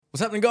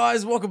What's happening,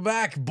 guys? Welcome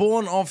back.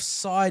 Born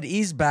Offside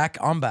is back.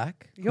 I'm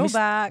back. You're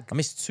back. I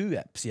missed 2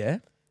 eps, yeah?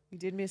 You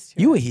did miss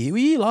You were here. Were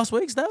you here last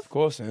week, Steph? Of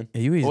course, man.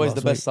 Yeah, you were here Always last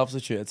the best week.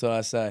 substitute, that's what I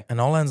say. And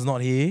Olan's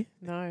not here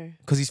No.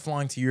 because he's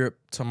flying to Europe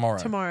tomorrow.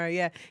 Tomorrow,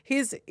 yeah.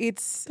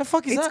 It's The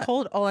fuck is it's that?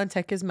 called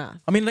Olanteca's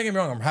math. I mean, don't get me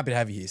wrong. I'm happy to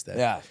have you here, Steph.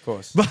 Yeah, of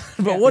course.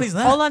 But what is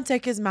that?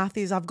 Olanteca's math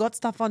is I've got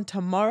stuff on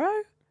tomorrow,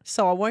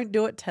 so I won't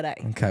do it today.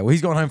 Okay, well,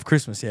 he's going home for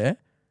Christmas, yeah?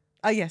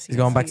 Oh, yes. He's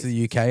going back to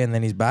the UK and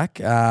then he's back.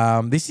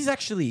 This is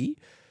actually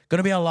going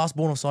to be our last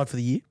Born Offside for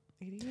the year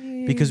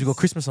because we've got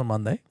Christmas on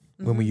Monday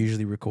when we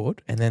usually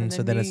record. And then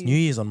it's New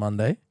Year's on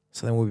Monday.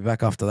 So then we'll be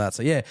back after that.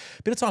 So yeah,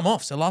 bit of time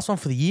off. So last one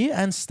for the year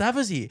and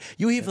Staver's here.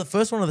 You were here for the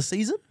first one of the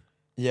season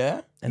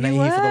Yeah? and now You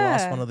you're here for the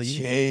last were. one of the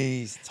year.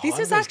 Jeez, time This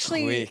is goes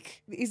actually,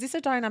 quick. is this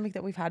a dynamic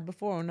that we've had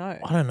before or no?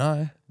 I don't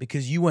know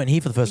because you weren't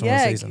here for the first one of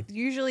the season.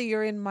 Usually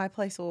you're in my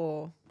place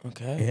or...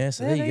 Okay. Yeah,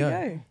 so Yeah, there you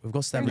there you go. go. We've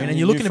got Staver Yeah. in and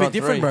you're looking a bit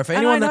New front different, three. bro. For And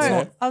anyone I that's know.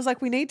 not I was like,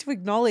 we need to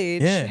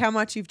acknowledge Yeah. how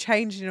much you've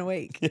changed in a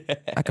week.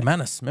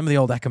 Ackermanis. Remember the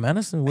old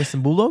Ackermanis and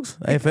Western Bulldogs,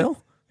 AFL?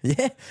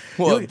 Yeah.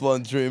 What,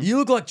 blonde trim? You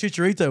look like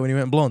Chicharito when he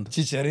went blonde.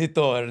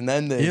 Chicharito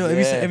Hernandez. Yeah,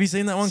 have you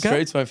seen that one, Kat?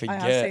 Streets won't I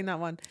forget. have seen that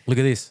one. Look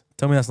at this.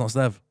 Tell me that's not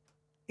Stav.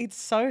 It's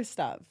so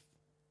stuff.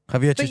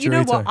 Have you had But Chicharito? you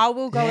know what? I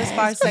will go as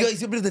far as saying... He's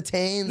got a bit of the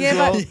tan Yeah, as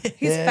well. but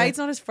his fade's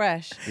not as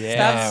fresh. Yeah.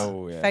 Stav's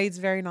Oh, yeah. fade's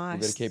very nice.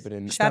 better keep it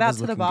in. Shout out Staver's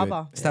to the looking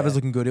barber. Good. Staver's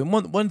looking good. And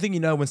one thing you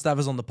know when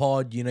Staver's on the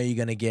pod, you know you're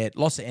going to get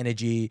lots of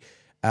energy,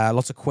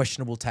 lots of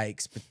questionable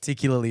takes,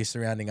 particularly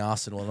surrounding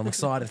Arsenal. And I'm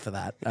excited for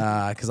that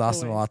because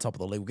Arsenal are top of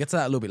the league. We'll get to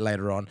that a little bit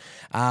later on.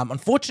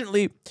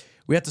 Unfortunately,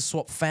 we had to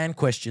swap fan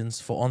questions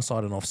for onside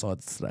and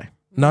offsides today.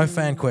 No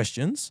fan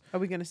questions. Are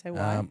we going to say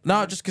why?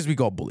 No, just because we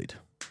got bullied.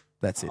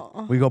 That's it.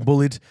 We got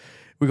bullied.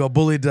 We got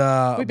bullied.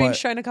 We've been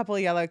shown a couple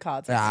of yellow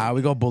cards.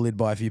 We got bullied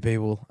by a few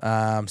people,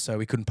 so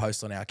we couldn't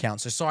post on our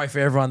account. So sorry for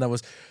everyone that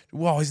was,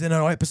 wow, is there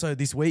no episode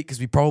this week? Because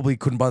we probably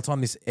couldn't, by the time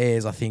this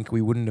airs, I think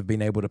we wouldn't have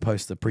been able to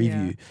post the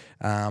preview.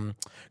 Because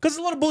there's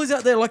a lot of bullies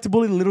out there that like to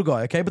bully the little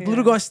guy, okay? But the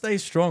little guy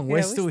stays strong. We're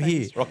we still stay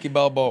here. Rocky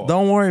Balboa.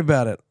 Don't worry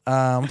about it.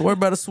 Don't worry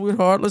about it,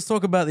 sweetheart. Let's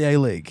talk about the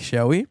A-League,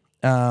 shall we?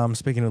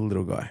 Speaking of the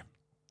little guy.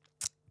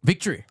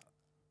 Victory.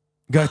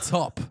 Go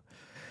top.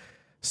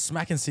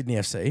 Smacking Sydney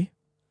FC.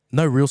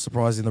 No real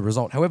surprise in the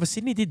result. However,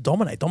 Sydney did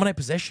dominate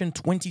possession,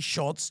 20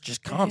 shots,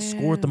 just can't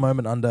score at the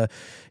moment under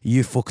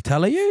you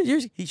Fuktala.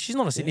 She's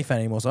not a Sydney fan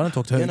anymore, so I don't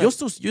talk to her. Yeah, no.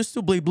 You're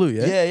still bleed blue,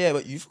 yeah? Yeah,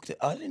 but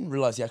I didn't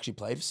realise he actually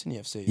played for Sydney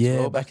FC as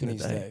well back in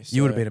his day.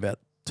 You would have been about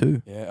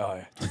 2.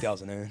 Yeah,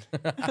 2000.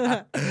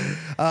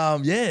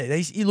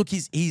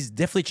 He's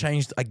definitely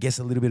changed, I guess,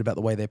 a little bit about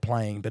the way they're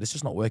playing, but it's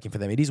just not working for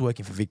them. It is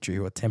working for Victory,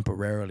 who are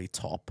temporarily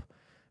top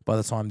by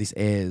the time this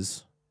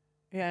airs.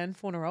 Yeah, and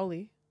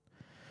Fornaroli.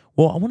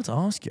 Well, I wanted to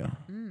ask you.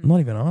 I'm not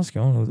even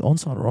asking.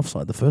 Onside or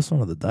offside, the first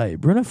one of the day.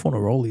 Bruno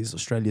Fornaroli is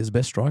Australia's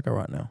best striker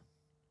right now.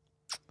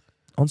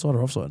 Onside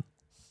or offside?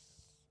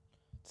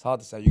 It's hard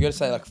to say. You got to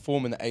say like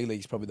form in the A League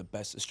is probably the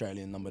best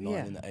Australian number 9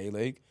 Yeah. in the A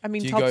League. I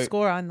mean, Do you top go-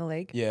 scorer in the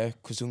league. Yeah,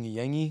 Kuzungi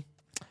Yangi.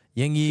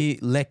 Yengi,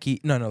 Lecky.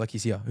 No,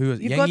 Lecky's here. Who is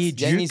You've got- Yengi,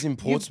 Duke? Yangi's in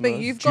Portsmouth.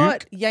 You've Duke.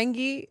 got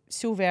Yangi,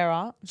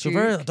 Silvera,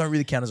 Silvera Duke. don't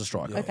really count as a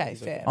striker. Okay,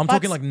 fair. I'm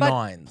talking like but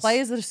nines.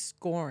 Players that are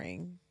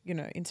scoring,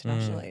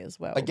 internationally as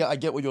well. I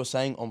get what you're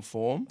saying on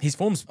form. His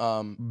form's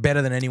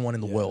better than anyone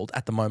in the world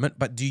at the moment,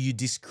 but do you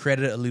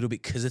discredit it a little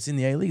bit because it's in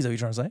the A-League? Is that what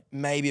you're trying to say?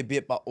 Maybe a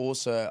bit, but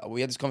also we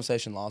had this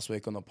conversation last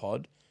week on the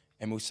pod,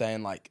 and we were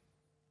saying like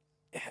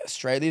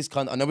Australia's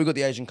kind of. I know we got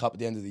the Asian Cup at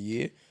the end of the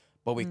year,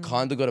 but we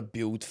kind of got to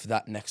build for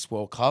that next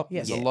World Cup.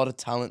 Yes. There's a lot of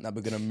talent that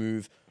we're going to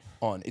move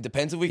on. It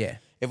depends if Yeah.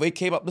 we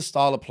keep up the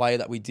style of play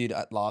that we did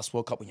at last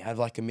World Cup. When you have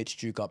like a Mitch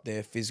Duke up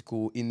there,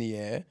 physical in the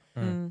air,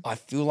 I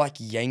feel like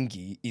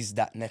Yangi is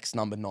that next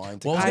number 9.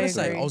 Well, I I was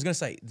agree. going to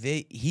say,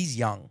 he's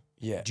young.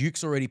 Yeah.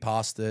 Duke's already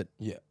past it.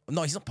 Yeah.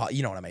 No, he's not.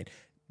 You know what I mean.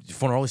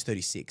 Fornaroli's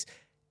 36.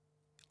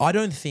 I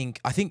think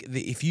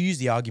if you use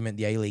the argument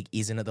the A-League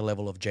isn't at the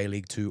level of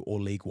J-League 2 or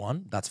League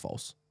 1, that's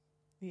false.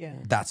 yeah,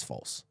 That's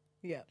false.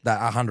 yeah.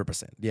 That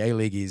 100%. The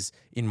A-League is,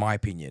 in my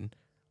opinion,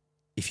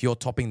 if you're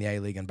topping the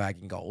A-League and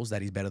bagging goals,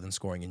 that is better than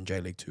scoring in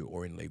J-League 2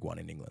 or in League 1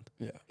 in England.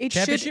 Yeah. It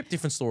Championship, should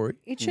different story.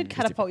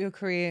 catapult your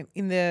career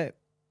in the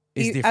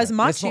It's as different.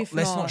 much.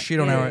 Let's not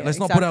shit on yeah, our. yeah, Let's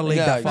not put our league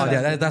exactly. that far down.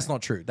 exactly. That's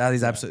not true. That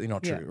is absolutely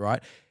not true, Yeah.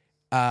 right?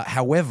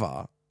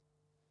 However,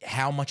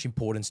 how much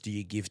importance do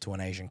you give to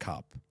an Asian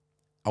Cup?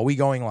 Are we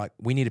going like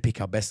we need to pick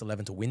our best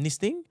 11 to win this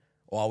thing,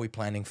 or are we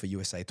planning for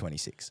USA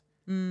 26?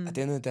 At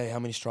the end of the day, how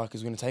many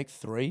strikers are we going to take?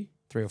 3?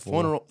 3 or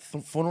 4?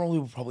 Fornaroli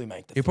will probably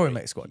make the He'll probably three.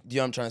 make the squad. Do you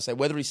know what I'm trying to say?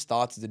 Whether he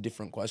starts is a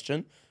different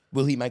question.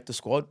 Will he make the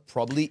squad?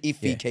 Probably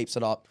if he keeps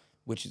it up,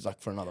 which is like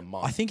for another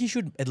month. I think he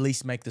should at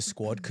least make the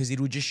squad because it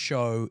will just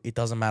show it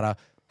doesn't matter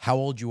how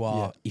old you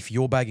are. Yeah. If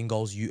you're bagging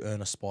goals, you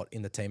earn a spot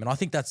in the team. And I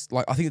think I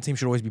think the team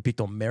should always be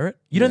picked on merit.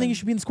 You don't think he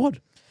should be in the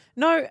squad?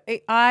 No,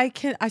 I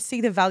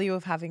see the value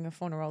of having a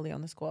Fornaroli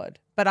on the squad,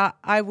 but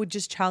I would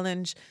just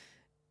challenge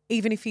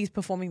even if he's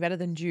performing better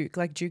than Duke,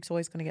 like Duke's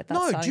always going to get that.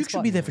 No, starting Duke should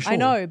spot. be there for sure. I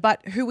know,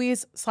 but who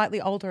is slightly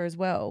older as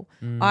well.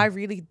 I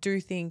really do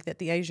think that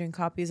the Asian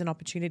Cup is an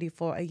opportunity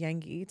for a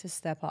Yangi to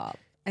step up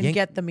and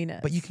get the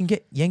minutes. But you can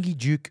get Yangi,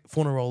 Duke,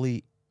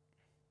 Fornaroli,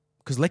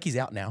 because Lecky's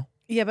out now.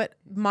 Yeah, but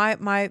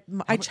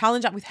I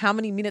challenge that with how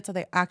many minutes are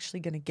they actually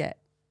going to get?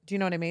 Do you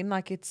know what I mean?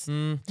 Like it's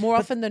more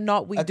often than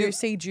not, we do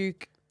see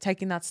Duke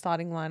taking that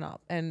starting lineup,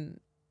 and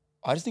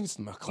I just think it's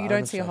the McLaren. You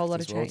don't see a whole effect lot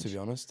of as well, change. to be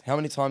honest. How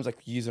many times, like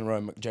years in a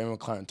row, Jamie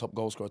McLaren, top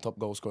goal scorer,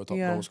 goal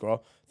scorer,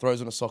 throws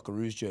on a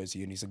Socceroos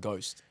jersey and he's a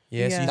ghost.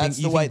 Yeah, so Yeah. you That's think,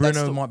 the you way- think that's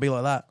Bruno the- might be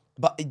like that?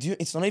 But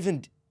it's not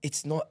even.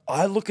 It's not.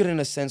 I look at it in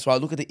a sense where I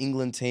look at the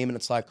England team and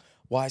it's like,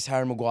 why is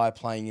Harry Maguire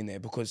playing in there?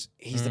 Because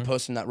he's the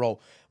person in that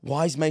role.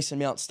 Why is Mason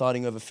Mount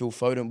starting over Phil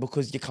Foden?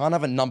 Because you can't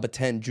have a number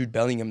 10, Jude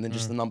Bellingham, than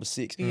just the number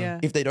 6. Yeah.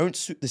 If they don't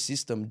suit the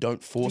system,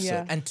 don't force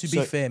Yeah. it. And to be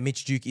So- fair,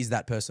 Mitch Duke is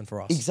that person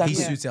for us. Exactly.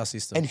 He Yeah. suits our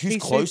system. And who's He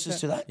suits closest it.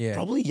 to that? Yeah.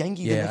 Probably Yangi.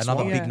 the yeah, next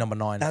another one. big Yeah. number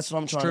 9. That's what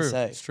I'm It's trying to true.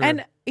 say. It's true.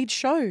 And it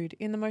showed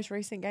in the most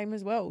recent game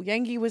as well.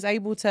 Yangi was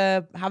able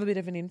to have a bit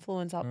of an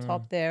influence up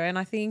top there, and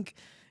I think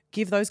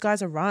give those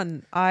guys a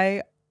run.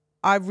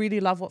 I really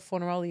love what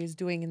Fornaroli is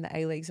doing in the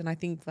A-Leagues, and I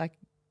think like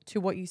to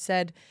what you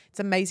said, it's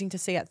amazing to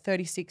see at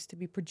 36 to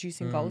be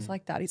producing goals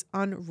like that. It's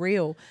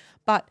unreal.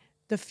 But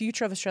the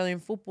future of Australian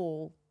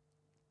football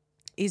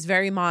is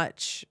very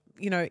much,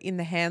 in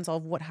the hands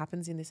of what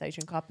happens in this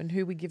Asian Cup and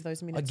who we give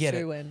those minutes get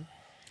to.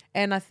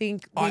 And I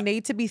think we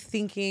need to be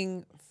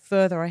thinking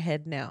further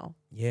ahead now.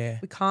 Yeah.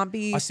 We can't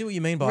be I see what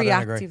you mean, but I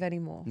don't agree. reactive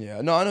anymore.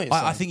 Yeah, no, I know what you're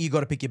saying. I think you got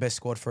to pick your best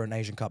squad for an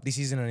Asian Cup. This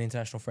isn't an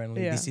international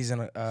friendly. Yeah. This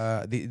isn't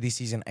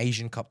this is an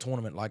Asian Cup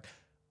tournament. Like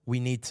we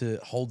need to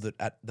hold it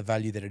at the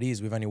value that it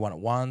is. We've only won it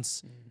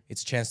once.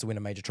 It's a chance to win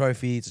a major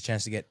trophy. It's a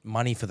chance to get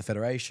money for the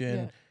federation.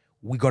 Yeah.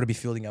 We got to be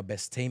fielding our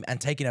best team and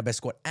taking our best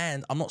squad.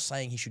 And I'm not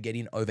saying he should get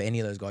in over any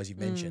of those guys you've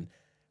mentioned,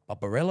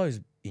 but Barello's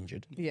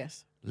injured.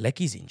 Yes.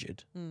 Lecky's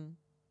injured.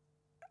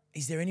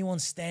 Is there anyone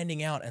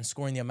standing out and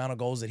scoring the amount of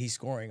goals that he's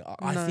scoring?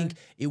 I No. think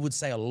it would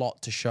say a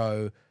lot to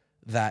show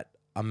that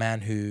a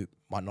man who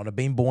might not have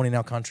been born in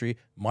our country,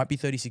 might be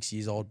 36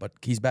 years old, but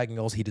he's bagging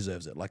goals, he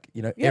deserves it. Like,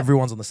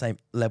 everyone's on the same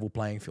level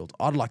playing field.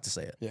 I'd like to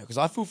see it. Yeah, because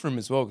I feel for him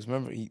as well. Because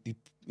remember, he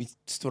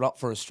stood up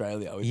for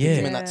Australia. We picked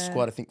him in that Yeah.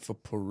 squad, I think, for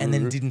Peru, And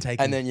then didn't take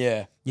And him.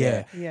 then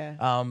Yeah. Yeah.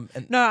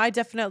 And No,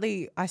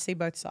 I see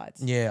both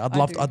sides. yeah, do.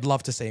 I'd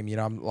love to see him.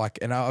 I'm like,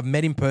 and I've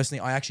met him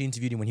personally. I actually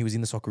interviewed him when he was in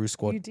the Socceroos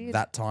squad You did?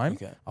 that time.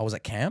 Okay. I was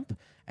at camp,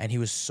 and he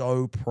was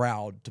so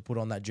proud to put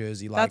on that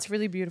jersey. Like, That's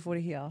really beautiful to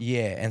hear.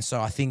 yeah, and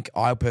so I think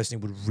I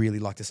personally would really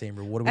like to see him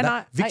rewarded with And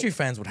that. Victory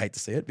fans would hate to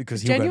see it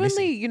because he'll go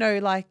Genuinely,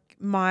 missing. like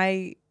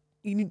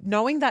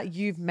knowing that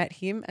you've met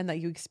him and that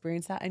you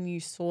experienced that and you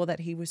saw that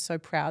he was so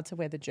proud to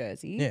wear the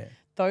jersey. Yeah.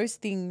 Those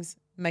things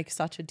make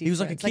such a difference. He was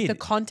like a kid. the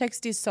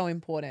context is so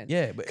important.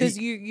 Yeah, but because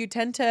you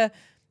tend to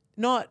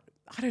not.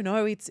 I don't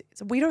know. It's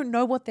we don't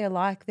know what they're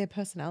like. Their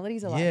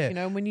personalities are like. Yeah.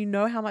 And when you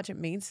know how much it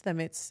means to them,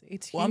 it's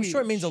huge. Well, I'm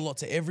sure it means a lot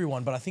to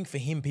everyone, but I think for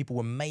him, people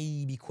were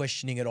maybe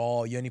questioning it.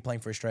 Oh, you're only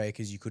playing for Australia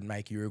because you couldn't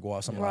make Uruguay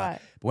or something like Right.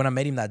 that. But when I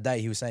met him that day,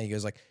 he was saying, he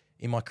goes like,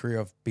 in my career,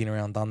 I've been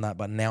around, done that,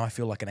 but now I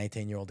feel like an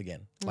 18-year-old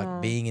again. Like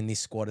being in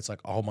this squad, it's like,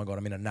 oh my God,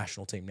 I'm in a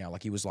national team now.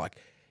 Like he was like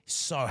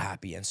so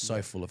happy and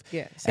so full of,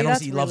 Yeah. See, and that's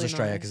obviously he loves really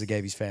Australia nice. because it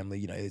gave his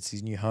family, it's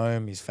his new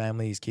home, his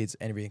family, his kids,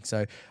 and everything.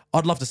 So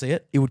I'd love to see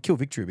it. It would kill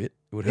Victory a bit.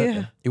 It would hurt Yeah.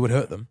 them. It would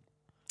hurt them.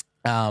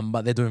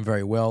 But they're doing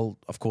very well.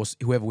 Of course,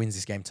 whoever wins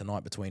this game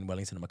tonight between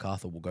Wellington and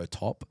MacArthur will go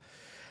top.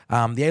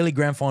 The A-League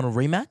Grand Final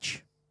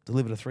rematch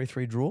delivered a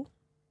 3-3 draw.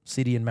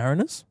 City and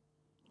Mariners.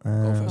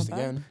 Go first Not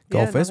bad. again.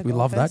 Goal Yeah, fest. another We goal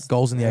love fest. that.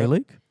 Goals in the Yeah.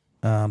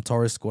 A-League.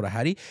 Torres scored a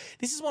hattie.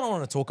 This is what I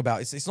want to talk about.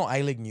 It's not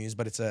A-League news,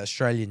 but it's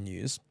Australian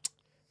news.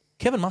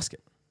 Kevin Muscat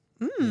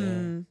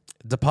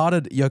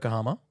departed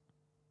Yokohama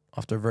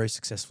after a very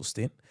successful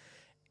stint.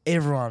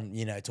 Everyone,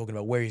 talking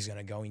about where he's going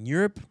to go in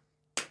Europe.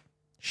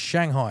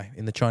 Shanghai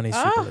in the Chinese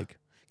Super League.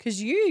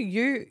 Because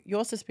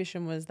your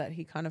suspicion was that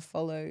he kind of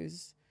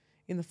follows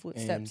in the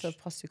footsteps Ange. of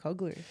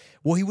Postecoglou.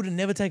 Well, he would have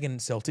never taken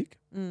Celtic,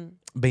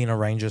 being a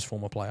Rangers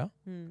former player.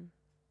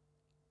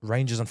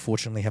 Rangers,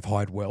 unfortunately, have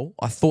hired well.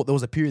 I thought there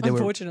was a period there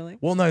Unfortunately.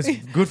 Well, no, it's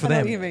good for I know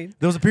them. what you mean.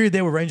 There was a period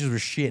there where Rangers were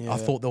shit. I Yeah.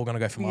 thought they were going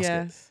to go for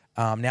Muscat. Yes.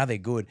 Now they're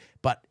good.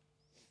 But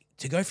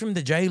to go from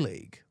the J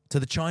League to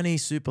the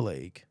Chinese Super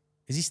League,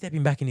 is he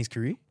stepping back in his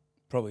career?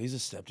 Probably he's a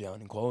step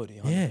down in quality.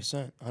 Yeah.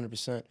 100%.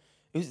 100%.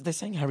 They're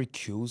saying Harry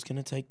Kuehl's going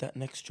to take that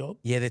next job.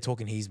 Yeah, they're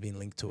talking he's been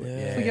linked to it. Yeah.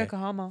 Yeah. For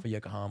Yokohama. For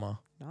Yokohama.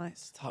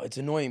 Nice. It's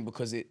annoying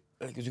because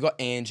we got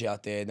Ange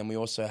out there, then we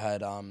also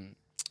had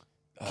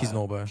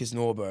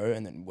Kisnorbo,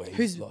 and then Who's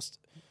he's lost.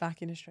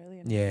 back in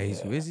Australia. now. Yeah,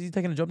 is he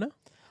taking a job now?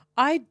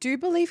 I do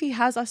believe he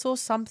has. I saw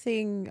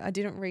something. I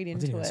didn't read I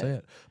into didn't even it. see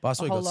it. But I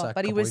saw a he whole got lot, sacked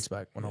but a he couple was- weeks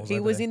back when I was He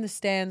over was there. in the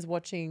stands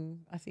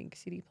watching, I think,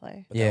 City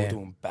play. But they Yeah. were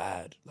doing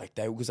bad. Like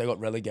because they got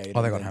relegated.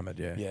 Oh, they and got then- hammered,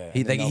 yeah. Yeah.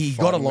 He- and then they were he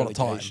got a fighting lot of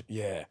time. relegation.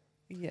 Yeah.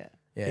 Yeah.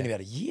 Yeah. In about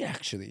a year,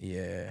 actually.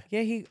 Yeah.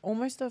 Yeah, he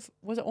almost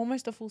was it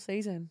almost a full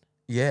season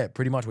Yeah,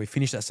 pretty much. We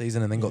finished that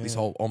season and then got this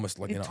whole almost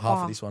like In half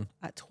Troyes. of this one.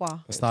 at Troyes.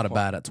 It started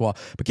bad at Troyes.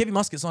 But Kevin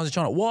Muscat signs in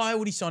China. Why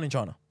would he sign in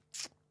China?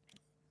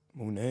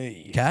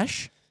 Mooney.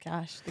 Cash.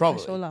 Gosh, the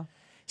Probably. cashola.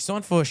 He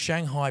signed for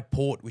Shanghai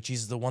Port, which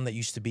is the one that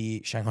used to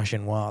be Shanghai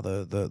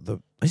Shenhua.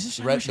 Is it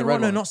Shanghai red- the Shenhua?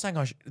 red No, one. not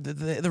Shanghai.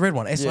 The red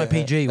one.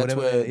 SIPG, that's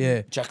whatever. where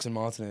Yeah, Jackson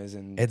Martinez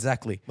and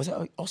exactly. was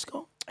that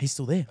Oscar? He's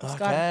still there.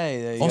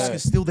 Okay, there you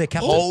Oscar's go. still their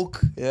captain.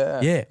 Hulk.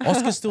 Yeah. Yeah,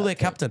 Oscar's still their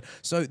captain.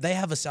 So they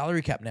have a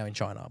salary cap now in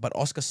China, but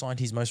Oscar signed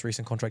his most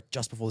recent contract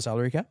just before the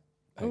salary cap.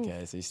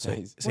 Okay, so he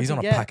stays. So he's he on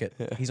a get? packet.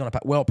 He's on a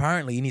packet. Well,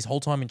 apparently in his whole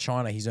time in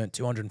China, he's earned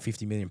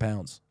 250 million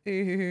pounds.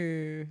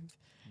 Ooh,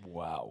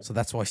 Wow. So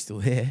that's why he's still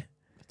there.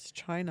 it's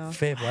China.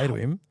 Fair play to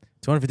him.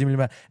 250 million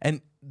pounds.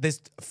 And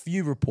there's a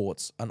few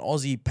reports. An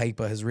Aussie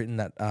paper has written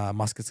that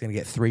Muscat's going to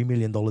get $3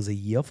 million a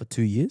year for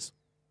 2 years.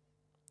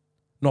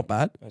 Not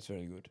bad. That's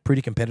very good.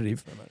 Pretty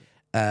competitive.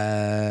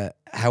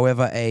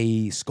 However,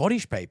 a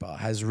Scottish paper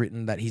has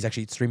written that he's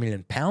actually £3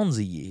 million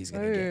a year he's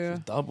going to get.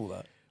 Ooh. Double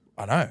that.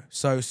 I know.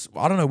 So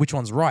I don't know which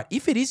one's right.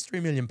 If it is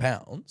 £3 million,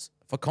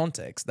 for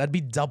context, that'd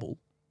be double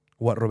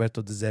what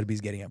Roberto De Zerbi is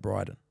getting at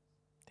Brighton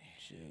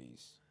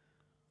Jeez.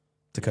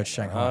 to coach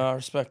Shanghai. I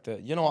respect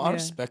it. You know, I Yeah.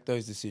 respect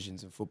those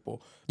decisions in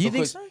football. You think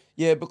Because- so?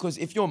 Yeah, because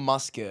if you're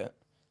Muscat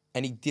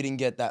and he didn't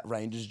get that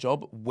Rangers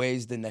job,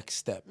 where's the next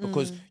step?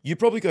 Because you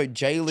probably go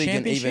J League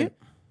and even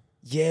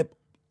Championship?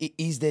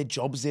 is there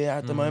jobs there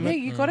at the Yeah, moment?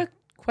 you got to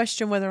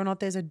question whether or not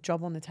there's a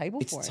job on the table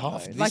It's for tough it.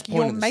 at Though. this Like point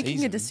you're in the making a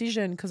season.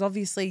 decision because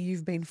obviously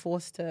you've been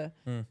forced to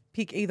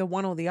pick either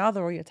one or the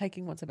other, or you're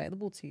taking what's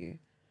available to you.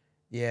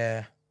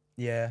 Yeah.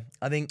 Yeah.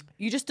 I think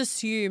You just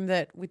assume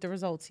that with the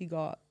results he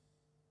got,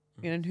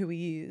 and who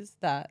he is,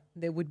 that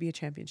there would be a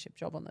championship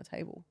job on the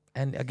table.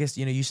 And I guess,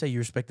 you say you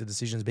respect the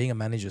decisions. Being a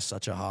manager is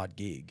such a hard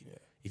gig. Yeah.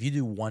 If you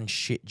do one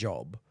shit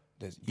job,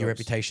 There's your jobs.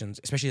 reputation's,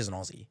 especially as an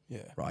Aussie,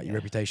 right? Your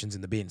reputation's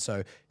in the bin.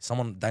 So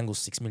someone dangles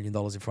 $6 million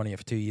in front of you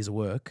for 2 years of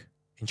work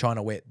in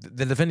China where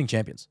they're defending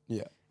champions.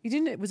 Yeah. You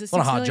didn't? Was it Not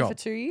a 6 hard million job.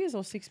 for 2 years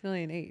or 6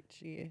 million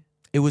each year?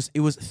 It was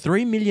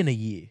 $3 million a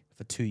year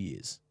for 2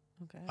 years.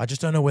 Okay. I just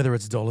don't know whether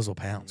it's dollars or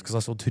pounds because I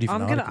saw two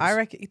different articles. I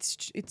reckon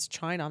it's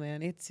China,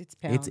 man. It's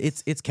pounds.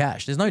 It's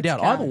cash. There's no doubt.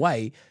 Either cash.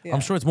 way, Yeah.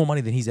 I'm sure it's more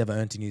money than he's ever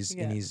earned in his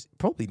Yeah.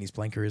 probably in his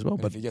playing career as well.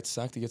 And But if he gets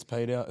sacked, he gets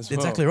paid out as well.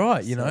 exactly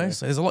right.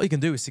 So there's a lot you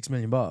can do with $6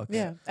 million.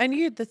 Yeah,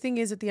 and the thing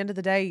is, at the end of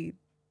the day,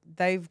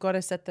 they've got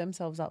to set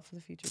themselves up for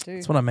the future too.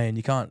 That's what I mean.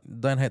 You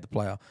don't hate the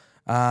player.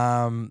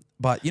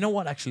 But you know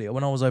what? Actually,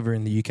 when I was over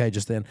in the UK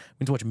just then,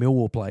 went to watch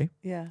Millwall play.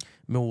 Yeah,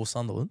 Millwall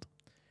Sunderland,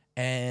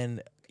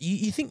 and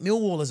you think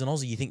Millwall as an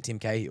Aussie, you think Tim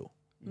Cahill.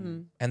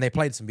 And they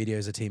played some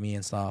videos of Timmy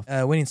and stuff.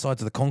 Went inside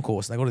to the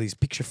concourse and they got all these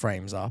picture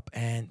frames up,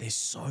 and there's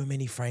so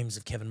many frames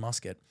of Kevin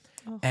Muscat.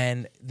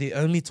 And the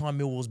only time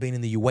Millwall's been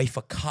in the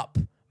UEFA Cup,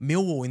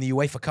 Millwall in the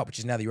UEFA Cup, which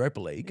is now the Europa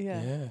League,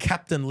 yeah.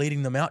 captain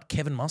leading them out,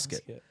 Kevin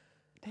Muscat.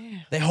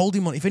 Damn. They hold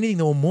him on. If anything,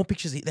 there were more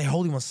pictures. They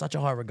hold him on such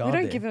a high regard.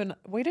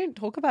 We don't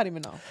talk about him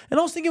enough. And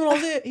I was thinking when I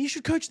was there, he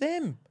should coach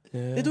them.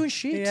 They're doing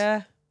shit.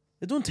 Yeah.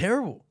 They're doing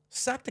terrible.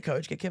 Sack the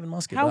coach, get Kevin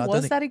Muscat. How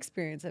was that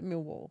experience at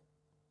Millwall?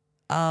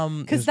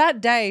 Because Because that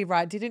day,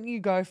 right? Didn't you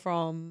go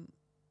from?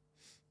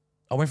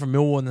 I went from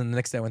Millwall and then the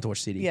next day I went to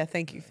watch City. Yeah,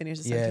 thank you. Finish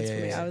the Yeah, sentence yeah,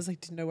 for me. yeah. I was like,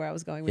 didn't know where I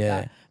was going with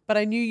Yeah. that, but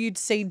I knew you'd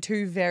seen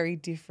two very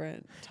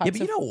different types. Yeah, but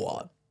you of know football.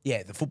 what?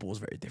 Yeah, the football was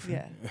very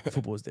different. Yeah.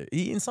 Football was different.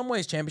 In some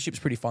ways, championship's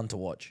pretty fun to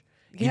watch.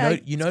 Yeah, you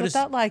it's notice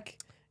got that like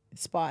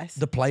spice.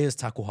 the players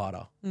tackle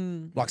harder.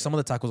 Like some of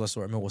the tackles I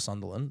saw at Millwall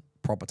Sunderland,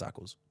 proper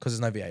tackles, because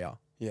there's no VAR.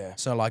 Yeah.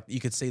 So like you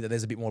could see that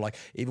there's a bit more like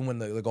even when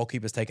the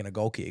goalkeeper's taking a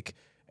goal kick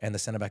and the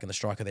centre back and the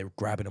striker, they're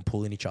grabbing and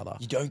pulling each other.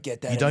 You don't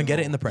get that. You don't get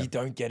it in the anymore. Prem. You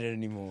don't get it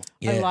anymore.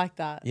 Yeah. I like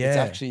that. Yeah. It's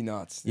actually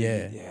nuts.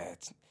 Yeah. Yeah.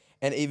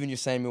 And even you're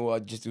saying,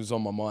 it was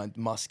on my mind,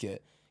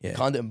 Muscat. Yeah.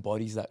 Kind of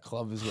embodies that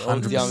club as well.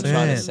 I'm trying to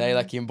 100%. say,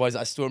 like, he embodies.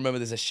 I still remember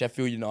there's a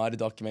Sheffield United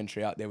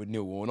documentary out there with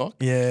Neil Warnock,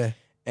 Yeah.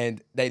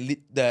 and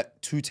the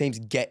two teams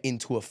get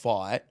into a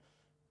fight,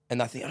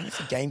 and I don't know if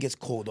the game gets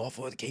called off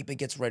or the keeper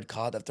gets red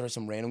card. They throw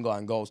some random guy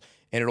in goals,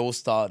 and it all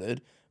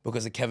started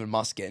because of Kevin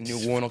Muscat and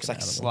Neil Warnock's like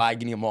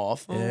slagging him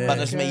off. Yeah. But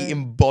that's me, he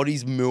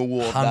embodies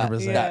Millwall,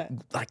 100%. that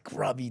like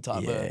grubby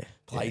type Yeah. of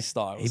play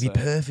style. He'd be so.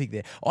 perfect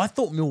there. I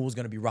thought Millwall was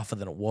going to be rougher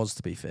than it was,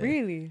 to be fair.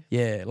 Really?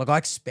 Yeah, like I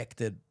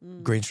expected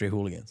Green Street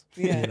hooligans.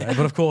 Yeah. But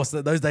of course,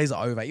 those days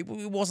are over. It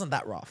wasn't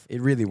that rough.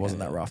 It really wasn't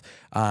that rough.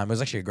 It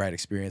was actually a great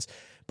experience.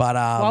 But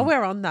While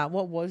we're on that,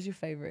 what was your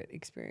favorite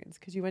experience?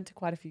 Because you went to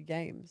quite a few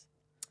games.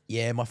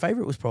 yeah, my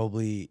favorite was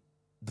probably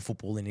the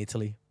football in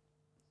Italy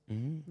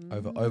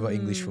over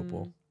English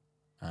football.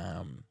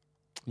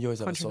 You always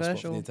have a soft spot for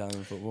Controversial. the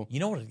Italian football. You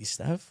know what it is,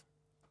 Steph?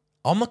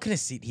 I'm not going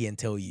to sit here and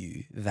tell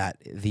you that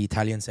the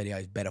Italian Serie A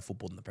is better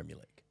football than the Premier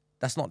League.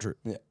 That's not true.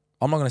 Yeah.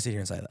 I'm not going to sit here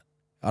and say that.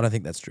 I don't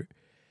think that's true.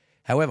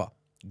 However,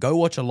 go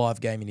watch a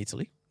live game in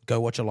Italy. Go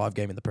watch a live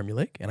game in the Premier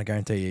League, and I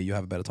guarantee you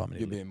have a better time in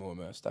You're Italy. being more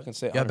immersed. I can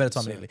say it. You have a better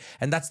time in 100%. Italy.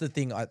 And that's the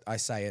thing I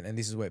say, and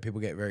this is where people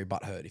get very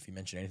butthurt if you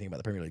mention anything about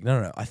the Premier League.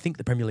 No. I think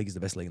the Premier League is the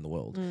best league in the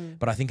world,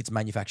 but I think it's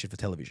manufactured for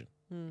television.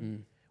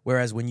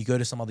 Whereas when you go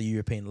to some other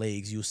European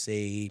leagues, you'll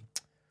see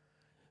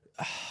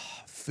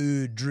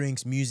food,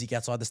 drinks, music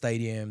outside the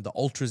stadium. The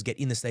ultras get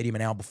in the stadium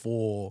an hour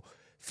before.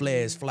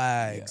 flares,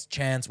 flags,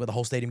 chants where the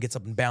whole stadium gets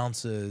up and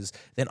bounces.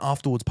 Then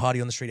afterwards, party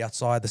on the street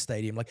outside the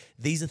stadium. Like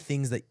these are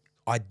things that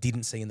I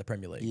didn't see in the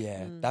Premier League.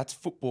 Yeah, that's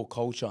football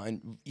culture.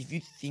 And if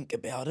you think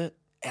about it,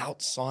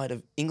 outside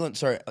of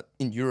England,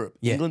 in Europe,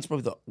 England's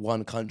probably the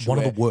one country One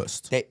where of the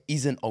worst. there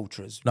isn't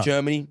ultras. No.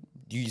 Germany,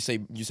 you say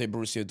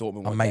Borussia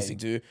Dortmund, what Amazing.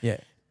 they do. Yeah.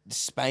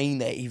 Spain,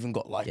 they even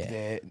got like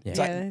their... Yeah, It's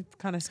like, they're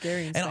kind of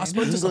scary. In And I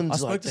Spain. spoke to some,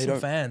 England's like, they don't-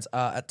 fans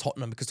at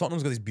Tottenham because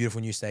Tottenham's got this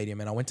beautiful new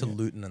stadium, and I went to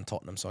Luton and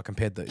Tottenham, so I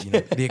compared the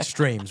the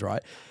extremes,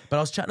 right? But I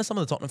was chatting to some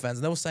of the Tottenham fans,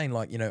 and they were saying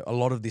like a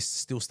lot of this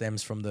still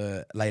stems from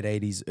the late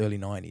 '80s, early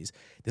 '90s.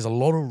 There's a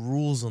lot of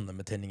rules on them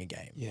attending a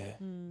game. yeah.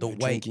 The No way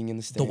drinking in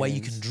the the way you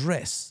can stands.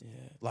 dress,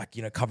 like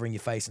covering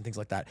your face and things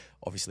like that.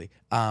 Obviously,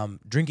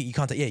 drinking you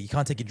can't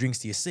take your drinks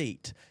to your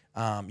seat.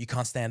 You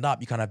can't stand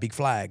up. You can't have big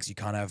flags. You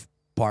can't have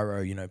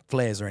pyro,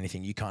 flares or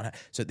anything. You can't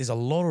so there's a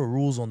lot of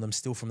rules on them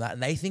still from that,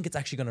 and they think it's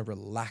actually going to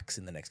relax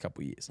in the next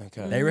couple of years.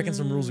 Okay. They reckon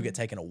some rules will get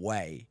taken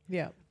away.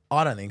 Yeah.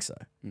 I don't think so.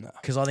 No.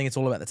 Because I think it's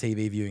all about the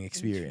TV viewing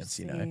experience,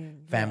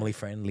 Interesting. family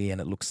friendly, and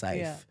it looks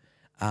safe.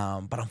 Yeah.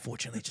 But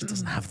unfortunately, it just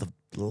doesn't have the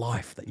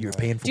life that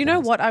European football Do you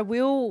know has.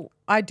 what?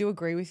 I do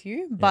agree with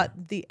you, but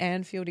the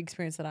Anfield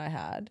experience that I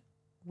had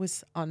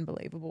was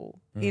unbelievable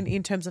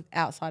in terms of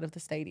outside of the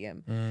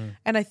stadium.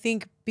 And I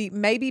think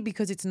maybe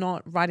because it's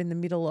not right in the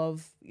middle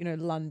of,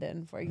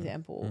 London, for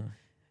example,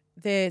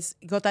 there's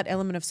got that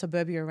element of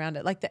suburbia around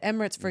it. Like the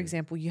Emirates, for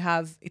example, you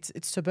have it's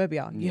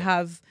suburbia. You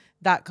have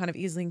that kind of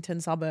Islington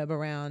suburb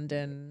around,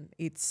 and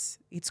it's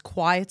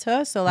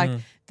quieter. So like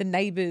the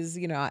neighbors,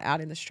 are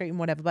out in the street and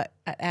whatever. But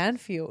at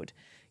Anfield,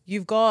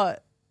 you've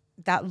got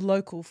that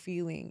local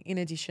feeling in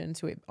addition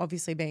to it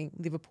obviously being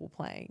Liverpool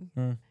playing.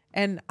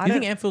 And Do you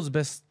think Anfield's the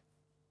best?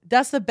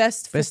 that's the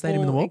best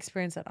stadium in the football world?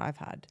 experience that I've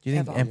had. Do you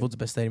think ever. Anfield's the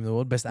best stadium in the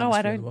world? Best No, I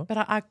atmosphere in the don't. world?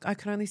 But I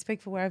can only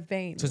speak for where I've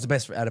been. So it's the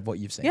best out of what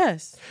you've seen.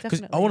 Yes, Because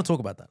definitely. I want to talk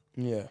about that.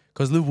 Yeah.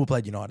 Because Liverpool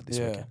played United this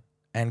Yeah. weekend.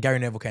 And Gary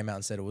Neville came out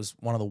and said it was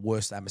one of the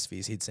worst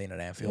atmospheres he'd seen at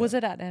Anfield. Was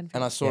it at Anfield?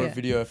 And I saw Yeah. a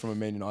video from a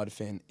Man United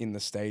fan in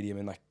the stadium,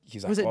 and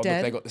he's like, Was it look,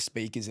 dead? they got the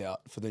speakers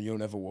out for the "You'll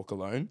Never Walk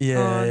Alone." Yeah,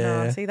 Oh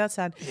yeah. no, see that's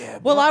sad. Yeah,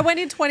 Well, I went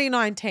in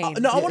 2019.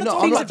 No, I want to no,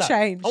 talk I'm about Things that. have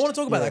changed. I want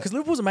to talk about that Yeah. because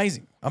Liverpool's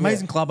amazing.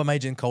 Amazing club,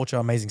 amazing culture,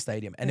 amazing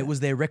stadium. And it Yeah.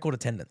 was their record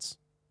attendance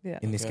Yeah.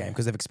 in this Okay. game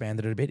because they've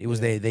expanded it a bit. It was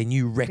their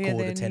new record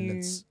their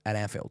attendance at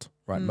Anfield,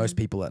 right? Mm. Most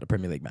people at a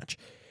Premier League match.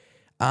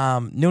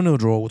 0-0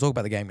 draw. We'll talk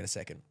about the game in a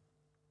second.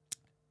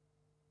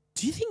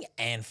 Do you think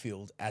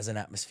Anfield as an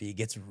atmosphere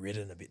gets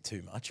ridden a bit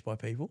too much by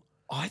people?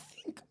 I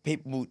think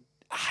people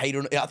hate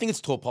on it. I think it's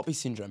tall poppy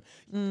syndrome.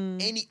 One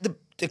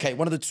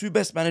of the two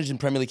best managers in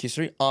Premier League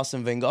history,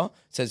 Arsene Wenger,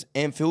 says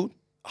Anfield,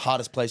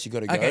 hardest place you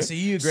got to go. Okay, so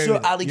you agree Sir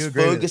with it. Alex You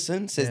agree with it.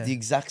 Ferguson says Yeah. the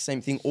exact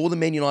same thing. All the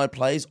Man United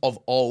players of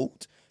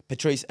old,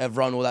 Patrice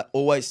Evra and all that,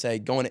 always say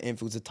going to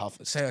Anfield's the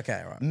toughest. Say,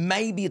 okay, right.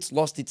 Maybe it's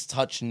lost its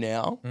touch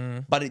now,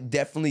 but it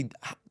definitely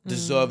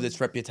deserved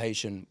its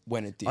reputation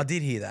when it did. I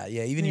did hear that,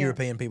 yeah. Even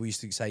European people used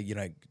to say,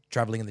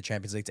 traveling in the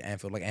Champions League to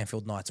Anfield, like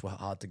Anfield nights were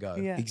hard to go.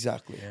 Yeah.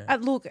 Exactly.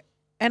 Look,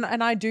 and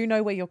I do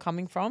know where you're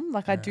coming from.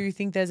 Like I do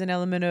think there's an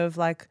element of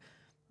like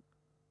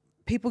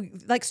people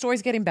like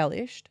stories get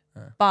embellished,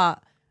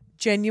 but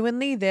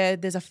genuinely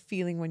there's a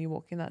feeling when you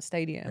walk in that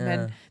stadium.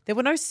 And there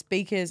were no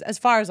speakers, as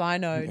far as I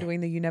know, doing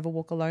the "You Never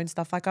Walk Alone"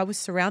 stuff. Like I was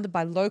surrounded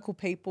by local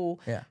people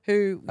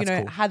who, That's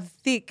cool. had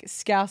thick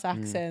Scouse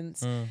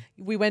accents.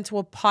 We went to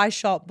a pie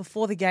shop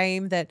before the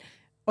game that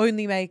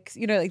only makes,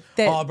 like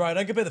that. Oh, bro,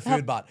 don't compare the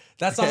food, but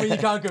that's something you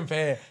can't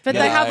compare. But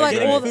they have like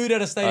Getting all the, food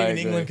at a stadium I in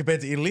agree. England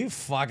compared to Italy,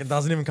 fuck, it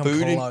doesn't even come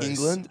Food close. in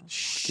England,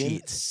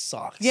 Shit.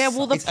 sucks. yeah,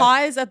 well, the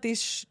pies at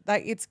this,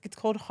 it's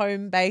called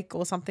home bake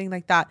or something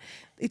like that.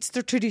 It's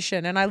the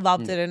tradition, and I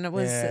loved it, and it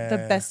was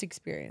the best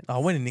experience. Oh,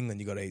 when in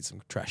England, you got to eat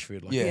some trash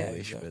food like Yeah,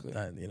 English, exactly.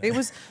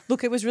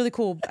 but It was really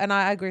cool, and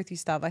I agree with you,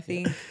 Stuff. I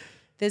think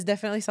there's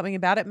definitely something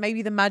about it.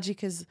 Maybe the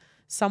magic is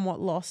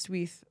somewhat lost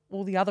with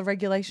all the other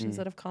regulations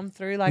that have come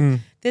through. Like,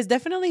 there's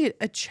definitely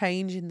a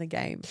change in the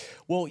game.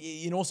 Well,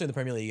 also in the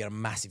Premier League, you get a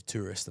massive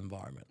tourist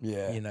environment.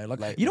 Yeah. You know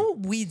what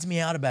weirds me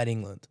out about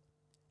England?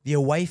 The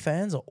away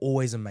fans are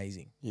always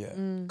amazing. Yeah.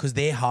 Because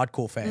they're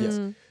hardcore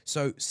fans.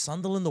 So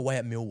Sunderland away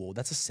at Millwall,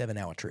 that's a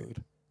 7-hour trip,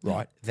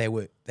 right? They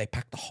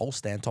packed the whole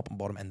stand top and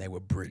bottom, and they were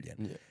brilliant.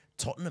 Yeah.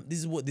 Tottenham, this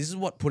is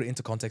what put it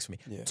into context for me.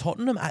 Yeah.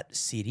 Tottenham at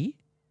City,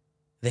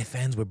 their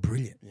fans were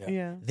brilliant.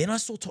 Yeah. Then I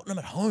saw Tottenham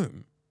at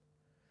home,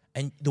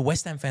 and the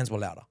West Ham fans were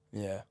louder.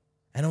 Yeah.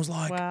 And I was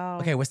like, Wow.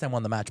 okay, West Ham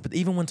won the match. But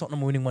even when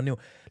Tottenham were winning 1-0,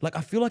 like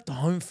I feel like the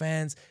home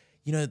fans,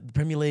 the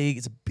Premier League,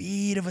 it's a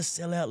bit of a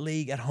sellout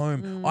league at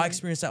home. I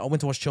experienced that. I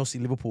went to watch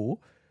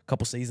Chelsea-Liverpool a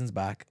couple seasons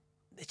back.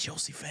 The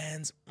Chelsea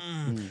fans,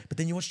 but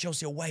then you watch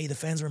Chelsea away, the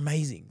fans are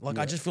amazing. Like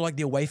I just feel like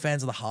the away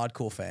fans are the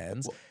hardcore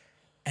fans.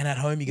 And at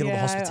home, you get all the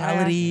Yeah,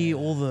 hospitality,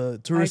 all the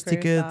tourist agree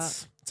with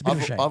tickets. It's a bit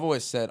of a shame. I've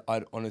always said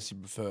I'd honestly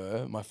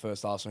prefer my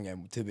first Arsenal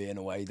game to be an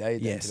away day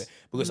than Yes. to be,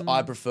 because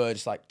I prefer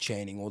just like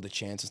chanting all the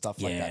chants and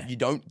stuff like that. You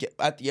don't get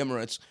at the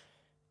Emirates.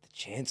 The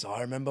chants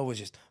I remember was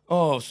just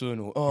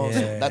Arsenal.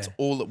 Yeah. That's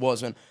all it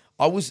was. And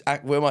I was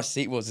at where my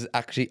seat was is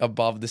actually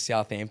above the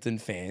Southampton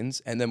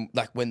fans, and then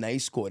like when they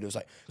scored, it was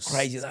like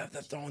crazy. They're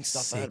throwing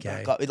stuff Sick,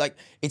 back eh? up. Like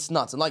it's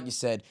nuts. And like you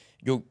said,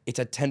 it's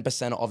a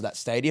 10% of that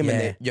stadium, Yeah.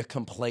 and they're your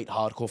complete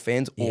hardcore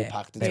fans all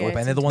packed They into all- it.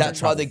 and they're the ones That's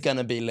that why travel. they're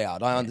gonna be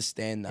loud. I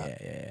understand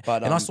that. Yeah.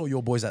 But And I saw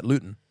your boys at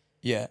Luton.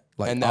 yeah,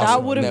 Like, and Arsenal.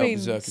 That would have they'll been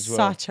berserk as well.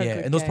 such a Yeah,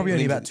 good and there was probably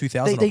game. only about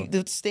 2,000 of them.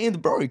 The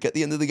stand broke at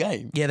the end of the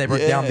game. Yeah, they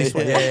broke down this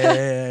way.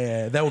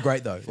 Yeah. They were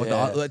great though.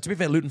 Like to be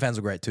fair, Luton fans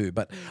were great too,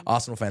 but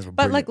Arsenal fans were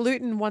But brilliant. like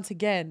Luton, once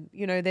again,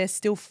 you know, they're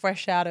still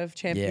fresh out of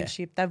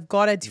championship. They've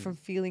got a different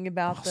feeling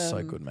about them.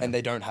 so good, man. And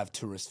they don't have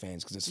tourist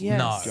fans because it's Yes.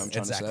 no, Leeds, you know what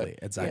I'm trying to say?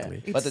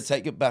 exactly. Yeah. But to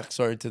take it back,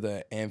 sorry, to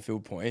the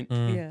Anfield point,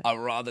 Yeah. I'd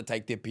rather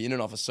take the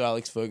opinion of a Sir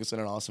Alex Ferguson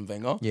and Arsene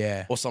Wenger,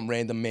 Yeah. or some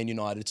random Man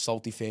United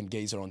salty fan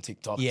geezer on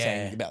TikTok Yeah.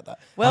 saying about that.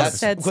 Well That's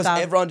said, because Stav.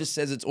 everyone just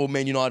says it's all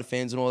Man United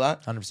fans and all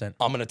that. 100%.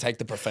 I'm gonna take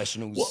the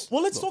professionals.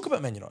 Well, let's talk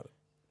about Man United.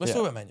 Let's Yeah.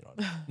 talk about Man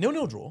United.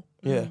 0-0 draw.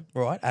 Yeah.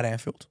 Right, at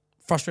Anfield.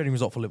 Frustrating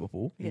result for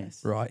Liverpool.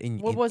 Yes. Right.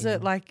 What was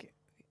it, like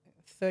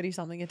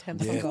 30-something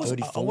attempts? Yeah, on goal?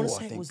 34, I want to I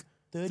say it think. was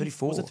 30,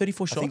 34. Was it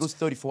 34 shots? I think it was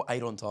 34,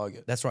 8 on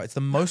target. That's right. It's the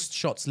most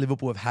shots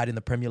Liverpool have had in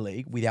the Premier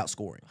League without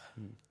scoring.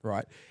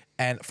 Right.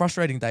 And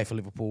frustrating day for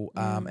Liverpool.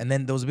 And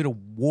then there was a bit of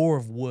war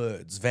of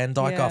words. Van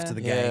Dijk Yeah. after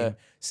the Yeah. game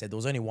said there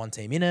was only one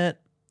team in it.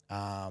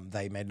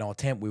 They made no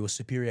attempt. We were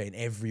superior in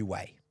every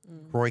way.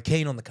 Roy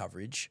Keane on the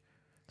coverage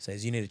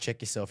says, you need to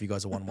check yourself. You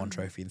guys have won one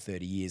trophy in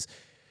 30 years.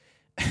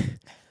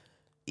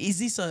 Is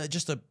this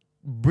just a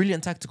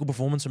brilliant tactical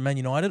performance from Man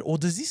United? Or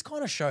does this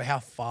kind of show how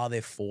far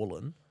they've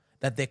fallen,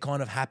 that they're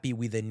kind of happy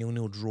with their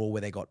 0-0 draw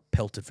where they got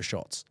pelted for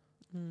shots?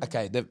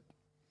 Okay,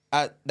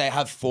 they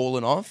have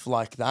fallen off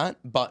like that,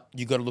 but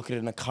you got to look at it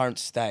in a current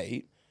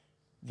state.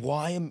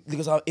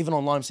 Because even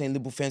online I'm seeing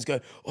Liverpool fans go,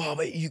 oh,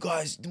 but you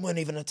guys weren't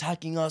even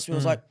attacking us. And I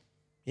was like,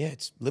 yeah,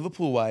 it's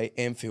Liverpool away,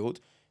 Anfield.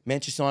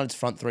 Manchester United's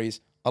front three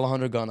is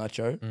Alejandro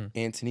Garnacho,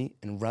 Anthony,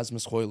 and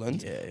Rasmus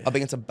Højlund up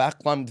against a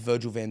backline with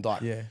Virgil van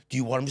Dijk. Yeah. Do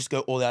you want him to just go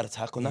all out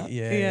attack on that?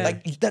 Yeah.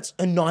 Like, that's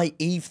a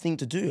naive thing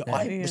to do.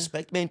 I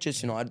respect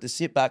Manchester United to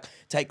sit back,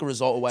 take a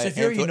result away. So if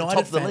you're a Anfield, top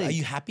United of the fan, league. are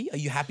you happy? Are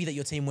you happy that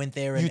your team went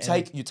there and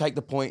You take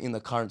the point in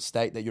the current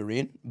state that you're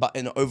in, but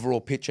in the overall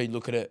picture, you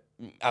look at it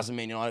as a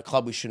Man United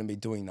club, we shouldn't be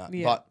doing that.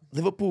 Yeah. But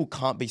Liverpool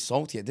can't be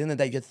salty. At the end of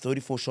the day, you had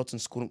 34 shots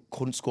and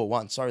couldn't score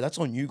one. Sorry, that's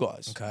on you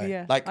guys. Okay.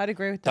 Yeah, Like, I'd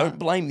agree with Don't that.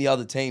 blame the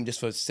other team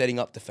just for setting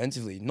up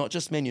defensively. Not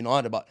just Man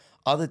United, but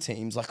other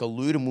teams like a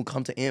Luton will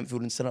come to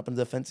Anfield and set up in a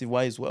defensive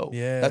way as well.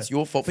 Yeah. That's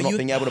your fault for But not you-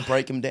 being able to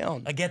break them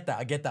down. I get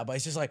that. But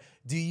it's just like,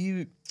 do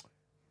you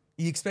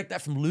expect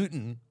that from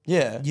Luton?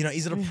 Yeah. You know,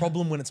 is it a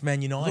problem when it's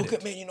Man United? Look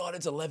at Man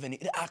United's 11.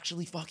 It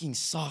actually fucking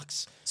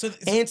sucks. So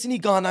Anthony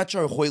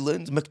Garnacho,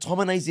 Højlund,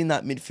 McTominay's in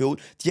that midfield.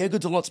 Diego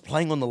Dalot's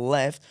playing on the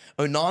left.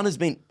 Onana's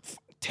been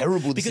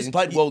terrible this season.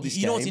 Played well this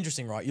game. You know what's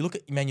interesting, right? You look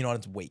at Man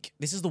United's week.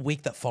 This is the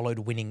week that followed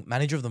winning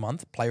Manager of the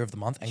Month, Player of the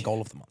Month, and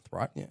Goal of the Month,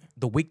 right? Yeah.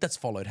 The week that's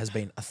followed has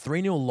been a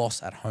 3-0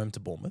 loss at home to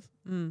Bournemouth,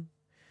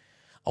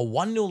 a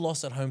 1-0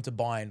 loss at home to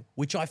Bayern,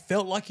 which I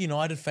felt like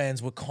United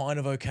fans were kind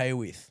of okay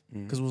with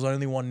because it was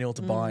only 1-0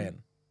 to Bayern.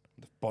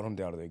 Bottomed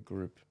out of their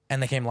group.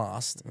 And they came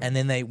last. And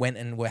then they went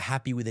and were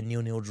happy with a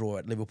 0-0 draw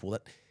at Liverpool.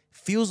 That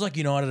feels like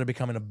United are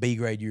becoming a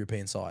B-grade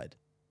European side.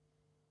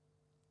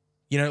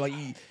 You know, like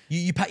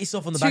you pat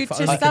yourself on the back for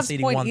To only Stav's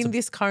conceding point, one. in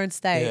this current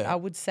state, Yeah. I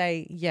would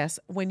say yes.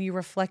 When you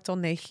reflect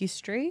on their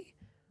history,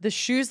 the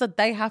shoes that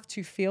they have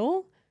to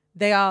fill,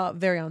 they are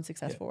very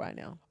unsuccessful right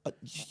now.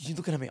 You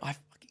looking at me, I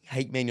fucking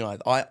hate Man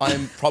United.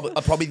 I'm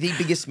probably the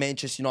biggest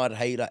Manchester United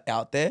hater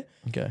out there.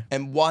 Okay.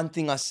 And one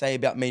thing I say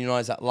about Man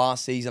United is that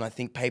last season, I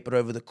think papered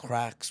over the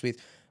cracks with,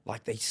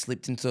 like, they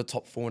slipped into the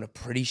top four in a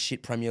pretty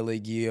shit Premier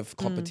League year of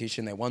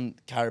competition. They won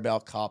Carabao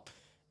Cup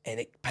and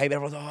it papered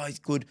over, oh, he's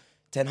good.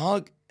 Ten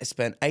Hag has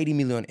spent 80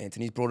 million on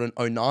Anthony. He's brought in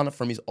Onana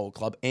from his old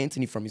club,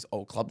 Anthony from his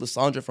old club,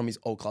 Lissandra from his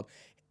old club,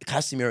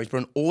 Casemiro. He's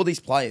brought in all these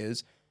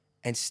players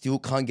and still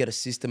can't get a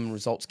system and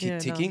results keep Yeah, no.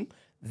 ticking.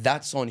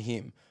 That's on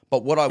him.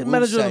 But what I will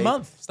Manager say, of the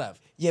Month, Stav.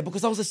 yeah,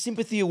 because that was a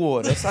sympathy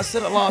award. I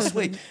said it last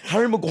week.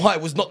 Harry Maguire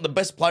was not the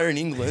best player in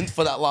England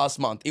for that last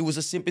month. It was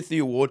a sympathy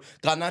award.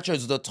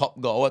 Garnacho's the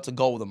top goal. It's a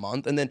goal of the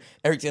month. And then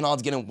Eric Ten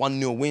Hag's getting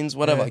 1-0 wins,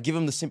 whatever. Give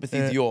him the sympathy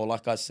Dior,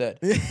 like I said.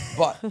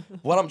 But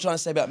what I'm trying to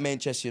say about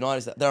Manchester United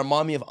is that they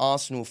remind me of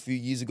Arsenal a few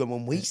years ago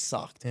when we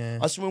sucked. I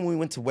just remember when we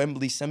went to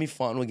Wembley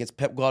semi-final against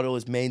Pep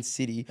Guardiola's Man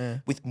City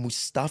with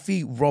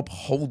Mustafi, Rob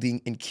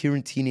Holding, and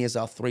Kieran Tierney as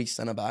our three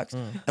centre-backs.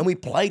 And we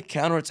played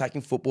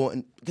counter-attacking football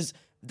and because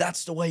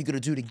that's the way you got to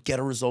do to get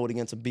a result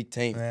against a big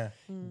team.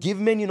 Give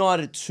Man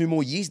United 2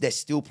 more years, they're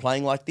still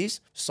playing like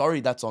this. Sorry,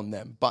 that's on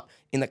them. But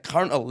in the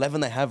current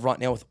 11 they have right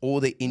now with all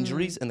their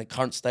injuries and the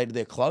current state of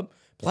their club,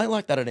 play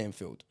like that at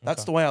Anfield.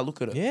 That's the way I look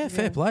at it. Yeah,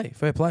 fair play.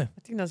 I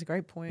think that's a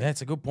great point. Yeah,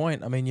 it's a good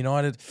point. I mean,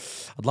 United,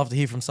 I'd love to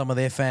hear from some of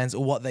their fans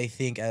or what they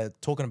think.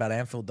 Talking about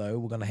Anfield, though,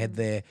 we're going to head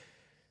there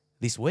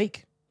this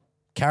week.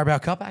 Carabao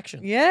Cup action.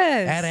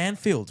 Yes. At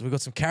Anfield. We've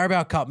got some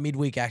Carabao Cup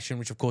midweek action,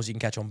 which, of course, you can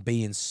catch on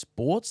beIN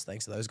Sports.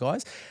 Thanks to those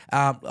guys.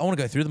 I want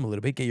to go through them a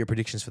little bit, get your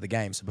predictions for the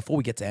game. So before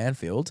we get to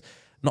Anfield,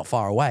 not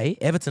far away,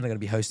 Everton are going to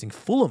be hosting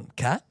Fulham,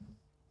 Kat.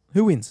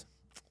 Who wins?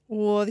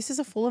 Oh, this is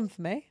a Fulham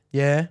for me.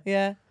 Yeah.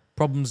 Yeah.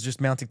 Problems just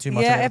mounting too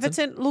much. Yeah, on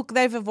Everton. Everton. Look,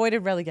 they've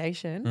avoided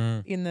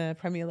relegation in the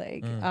Premier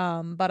League,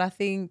 but I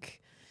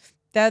think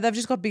they've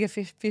just got bigger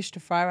fish to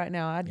fry right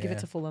now. I'd give it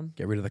to Fulham.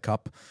 Get rid of the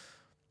cup.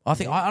 I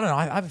think I don't know.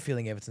 I have a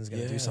feeling Everton's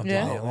going to do something.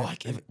 Yeah. there. I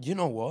like you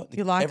know what?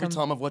 You like Every 'em.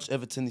 time I've watched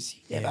Everton this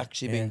year, they've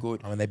actually been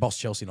good. I mean, they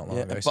bossed Chelsea not long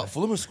Yeah, ago. but so.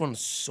 Fulham are scoring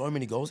so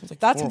many goals. It's like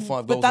That's 4 or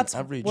 5 but goals that's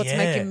on average. what's Yeah.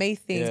 making me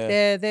think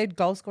Yeah. they're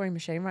goal scoring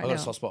machine right I got a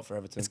now. soft spot for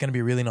Everton. It's going to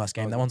be a really nice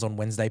game. That one's on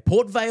Wednesday.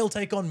 Port Vale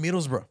take on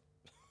Middlesbrough.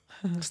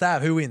 Stav,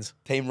 who wins?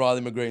 Team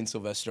Riley McGree and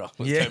Sylvester.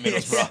 Let's Yeah. go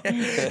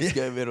Middlesbrough. Let's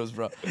go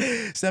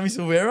Middlesbrough. Sammy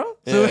Silvera?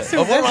 Yeah. Oh,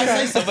 what did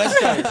I say?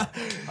 Sylvester.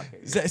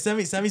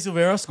 Sammy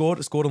Silvera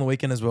scored on the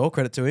weekend as well.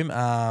 Credit to him.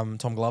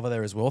 Tom Glover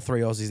there as well.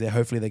 3 Aussies there.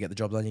 Hopefully they get the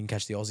job done. You can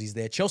catch the Aussies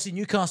there. Chelsea,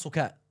 Newcastle,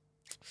 Cat.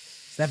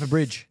 Stamford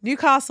Bridge.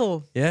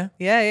 Newcastle. Yeah?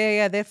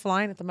 Yeah. They're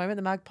flying at the moment.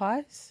 The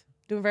Magpies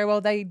doing very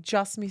well. They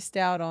just missed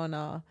out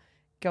on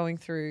going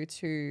through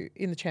to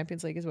in the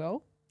Champions League as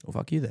well. Well,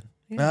 fuck you then.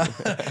 Yeah.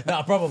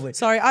 No, probably.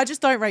 Sorry, I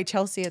just don't rate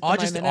Chelsea at the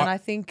moment, I- and I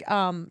think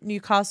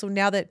Newcastle,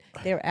 now that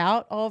they're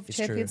out of It's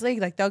Champions true. League,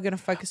 like they're going to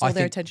focus I all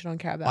their think- attention on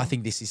Carabao. I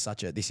think this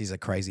is a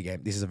crazy game.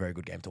 This is a very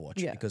good game to watch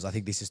Yeah. because I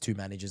think this is two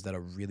managers that are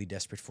really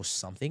desperate for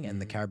something,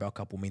 and the Carabao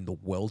Cup will mean the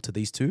world to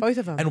these two. Both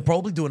of them. and will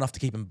probably do enough to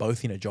keep them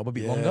both in a job a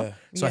bit longer.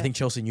 So I Yeah. think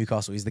Chelsea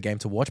Newcastle is the game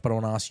to watch. But I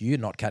want to ask you,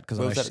 not Cat, because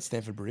Where was that at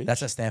Stamford Bridge?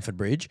 that's at Stamford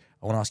Bridge.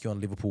 I want to ask you on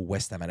Liverpool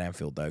West Ham at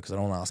Anfield though, because I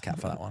don't want to ask Cat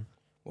for that one.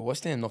 Well,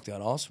 West Ham knocked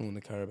out Arsenal in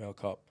the Carabao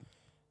Cup.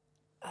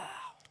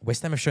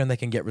 West Ham have shown they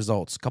can get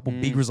results. A couple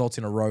big results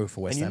in a row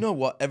for West And you Ham. know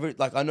what?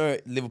 I know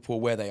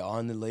Liverpool where they are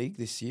in the league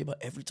this year, but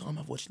every time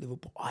I've watched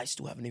Liverpool, I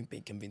still haven't even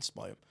been convinced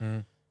by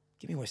them.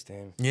 Give me West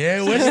Ham. Yeah,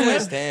 Give me West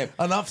West Ham. Ham.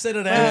 An upset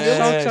at Yeah,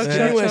 Anfield. shock,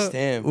 Give me shock. West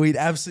Ham. We'd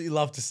absolutely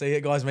love to see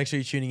it, guys. Make sure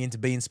you're tuning in to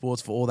Be in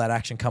Sports for all that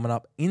action coming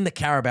up in the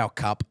Carabao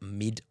Cup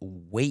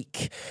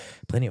midweek.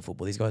 Plenty of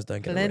football. These guys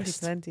don't get a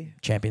rest. Plenty.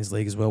 Champions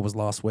League as well was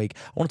last week.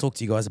 I want to talk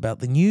to you guys about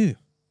the new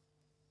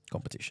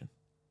competition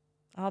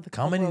Oh, the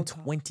Club coming in World Cup.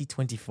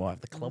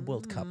 2025, the Club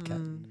World Cup. Cat.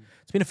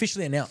 It's been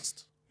officially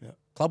announced. Yeah.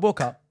 Club World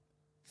Cup,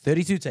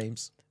 32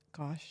 teams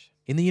Gosh.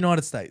 in the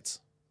United States.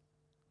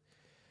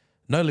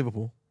 No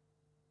Liverpool,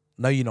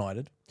 no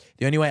United.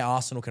 The only way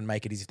Arsenal can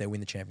make it is if they win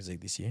the Champions League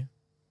this year.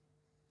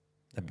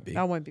 That'd be big.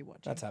 I won't be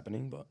watching. That's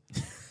happening, but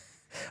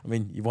I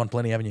mean, you've won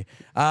plenty, haven't you?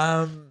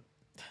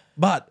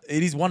 But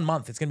it is 1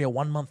 month. It's going to be a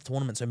 1 month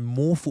tournament, so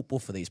more football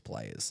for these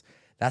players.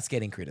 That's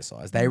getting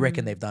criticised. They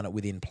reckon they've done it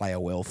within player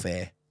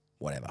welfare,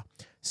 whatever.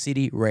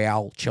 City,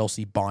 Real,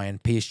 Chelsea, Bayern,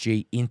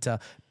 PSG, Inter,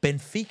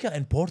 Benfica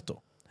and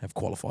Porto have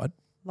qualified.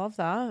 Love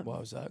that. why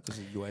was that? Because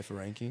of UEFA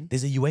ranking?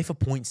 There's a UEFA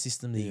point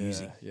system they're Yeah,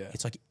 using. yeah.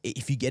 It's like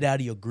if you get out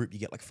of your group, you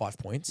get like 5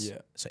 points. Yeah.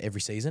 So every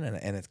season, and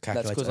it That's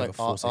calculates because over like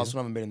 4 seasons.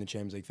 Arsenal haven't been in the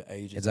Champions League for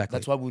ages. Exactly.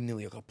 That's why we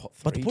nearly got pot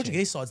 3. But the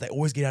Portuguese sides, they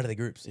always get out of their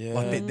groups. Yeah.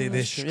 Like they're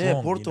That's strong. true.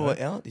 Yeah, Porto you know?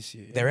 are out this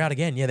year. They're out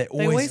again. Yeah, they're They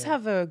always. always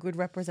have a good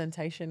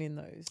representation in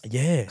those.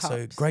 Yeah,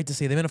 so cups. great to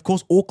see them. And of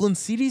course, Auckland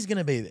City's going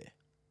to be there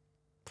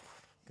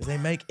because they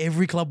make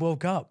every Club World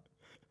Cup.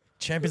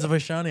 Champions of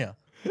Oceania.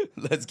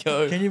 Let's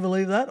go. Can you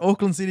believe that?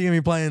 Auckland City going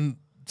to be playing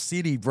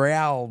City,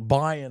 Real,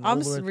 Bayern. all I'm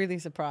the way- really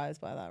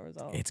surprised by that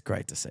result. It's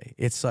great to see.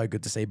 It's so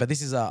good to see. But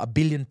this is £1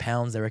 billion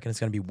they reckon it's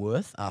going to be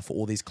worth for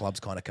all these clubs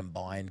kind of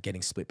combined,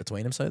 getting split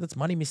between them. So that's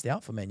money missed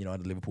out for Man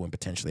United, Liverpool, and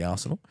potentially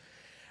Arsenal.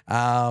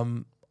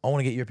 I want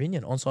to get your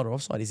opinion, onside or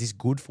offside. Is this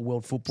good for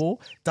world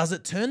football? Does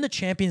it turn the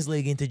Champions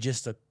League into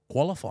just a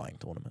qualifying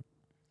tournament?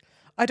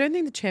 I don't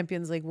think the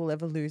Champions League will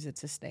ever lose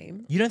its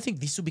esteem. You don't think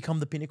this will become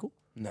the pinnacle?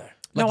 No. Like,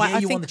 No, yeah, I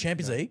you won think- the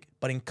Champions League,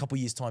 but in a couple of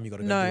years' time, you got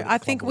to go do it No, at the I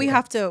Club think World we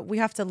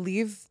Cup. have to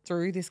live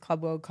through this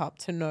Club World Cup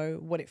to know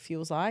what it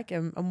feels like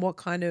and what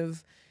kind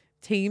of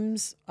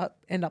teams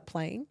end up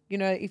playing. You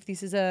know, if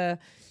this is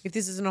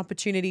an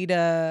opportunity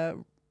to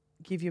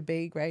give your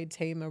B grade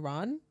team a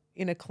run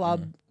in a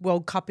Club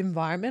World Cup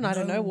environment, I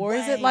don't No know. Or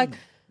is way. it like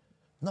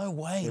No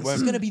way. This won't-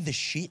 is going to be the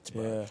shit,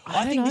 bro. Yeah.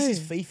 I I think don't this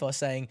is know. FIFA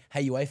saying,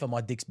 hey, UEFA,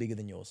 my dick's bigger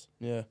than yours.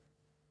 Yeah.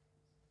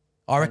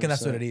 I reckon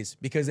that's what 100%. it is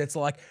because it's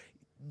like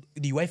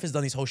the UEFA's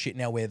done this whole shit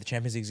now where the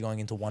Champions League is going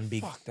into one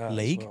big Fuck that as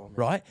league, well, man.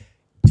 right?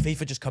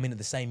 FIFA just come in at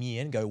the same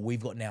year and go, we've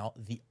got now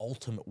the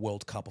ultimate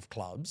World Cup of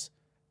clubs,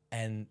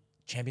 and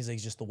Champions League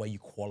is just the way you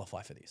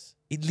qualify for this.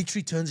 It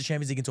literally turns the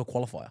Champions League into a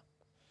qualifier.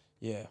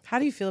 Yeah. how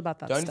do you feel about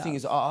that? The only stuff? thing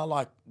is, I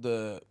like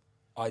the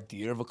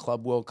idea of a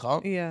Club World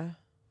Cup. yeah.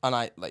 And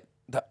I like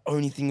the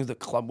only thing with the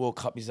Club World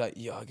Cup is that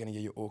you're going to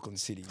get your Auckland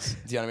cities.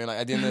 Do you know what I mean? Like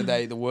at the end of the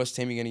day, the worst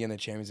team you're going to get in the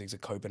Champions League is a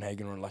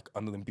Copenhagen or like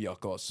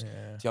Olympiacos. Do you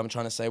know what I'm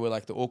trying to say? Where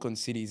like the Auckland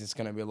cities, it's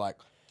going to be like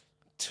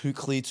two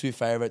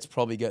favourites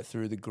probably get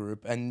through the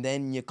group, and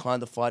then you're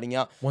kind of fighting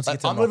out. Once you Like,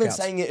 get to I'm not even knockouts.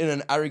 saying it in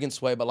an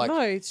arrogance way, but like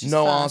No, it's just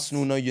no facts.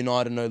 Arsenal, no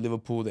United, no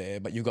Liverpool there,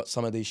 but you've got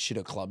some of these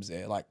shitter clubs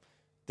there. Like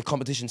the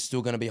competition's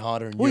still going to be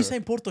harder in What are you Europe.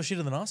 saying, Porto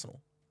shitter than Arsenal?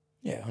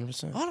 Yeah,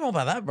 100%. I don't know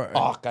about that, bro.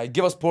 Oh, okay,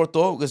 give us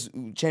Porto because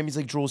Champions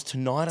League draws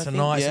tonight. I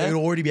Tonight, think, yeah? so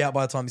it'll already be out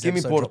by the time this Give me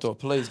episode Porto,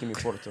 drops. please. Give me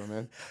Porto,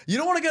 man. You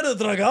don't want to go to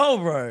the Dragão,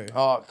 bro.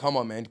 Oh, come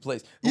on, man,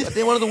 please.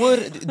 They're one of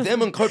the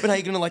them and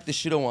Copenhagen are like the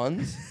shitter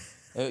ones.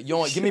 You know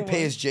what? Give me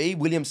PSG,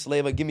 William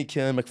Saliba, give me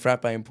Kieran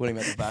McFrappe and put him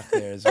at the back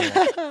there as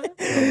well.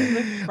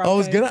 I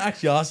was gonna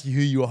actually ask you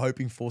who you were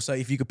hoping for. So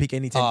if you could pick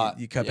any team,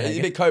 you Copenhagen.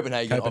 It'd be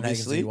Copenhagen, Copenhagen's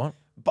obviously. who you want.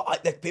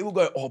 But like, people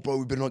go, oh, bro,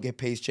 we better not get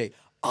PSG.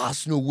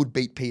 Arsenal would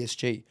beat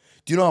PSG.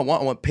 Do you know what I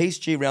want? I want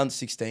PSG round of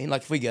 16.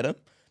 Like, if we get them,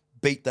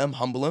 beat them,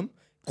 humble them.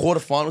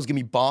 Quarterfinals, give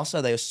me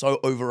Barca. They are so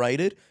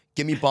overrated.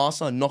 Give me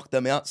Barca, knock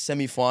them out.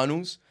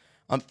 Semi-finals.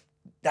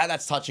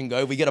 That's touch and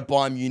go. We get a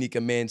Bayern Munich,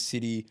 a Man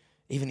City,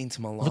 even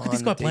Inter Milan. Look at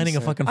this guy planning a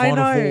decent. fucking I Final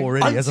know. Four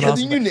already. I'm as an telling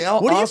Arsenal you fan.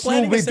 now, What are you Arsenal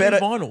planning will a be better.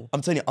 semi-final?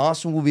 I'm telling you,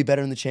 Arsenal will be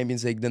better in the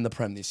Champions League than the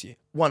Prem this year.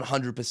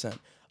 100%.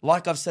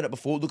 Like I've said it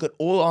before, look at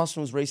all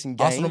Arsenal's recent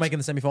games. Arsenal making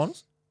the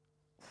semi-finals?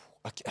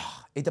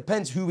 It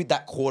depends who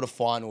that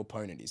quarter-final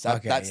opponent is.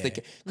 Okay, That's yeah.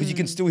 because you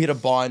can still hit a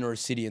Bayern or a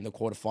City in the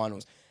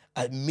quarterfinals.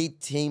 A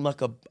mid-team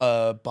like a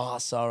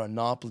Barca, a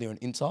Napoli, or an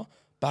Inter,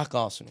 back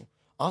Arsenal.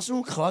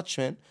 Arsenal clutch,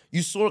 man.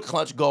 You saw a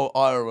clutch goal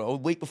IRL. A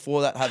week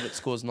before that, Havertz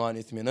scores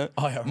 90th minute.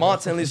 IRL.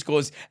 Martinelli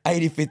scores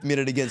 85th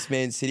minute against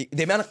Man City.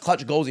 The amount of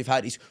clutch goals he've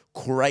had is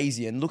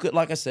crazy. And look at,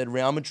 like I said,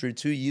 Real Madrid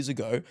 2 years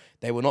ago,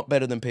 they were not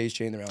better than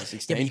PSG in the round of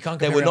 16. Yeah, but you can't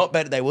they compare were not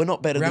better. They were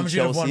not better Real than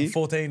Madrid have Chelsea. won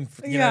 14.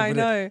 I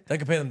know. Don't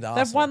compare them to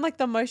Arsenal. They've won like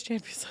the most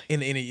Champions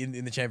League.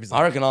 in the Champions I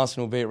League. reckon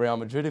Arsenal will beat Real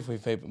Madrid if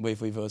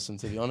we verse them,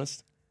 to be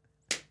honest.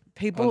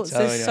 People, I'm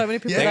telling there's you. so many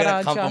people They're that gonna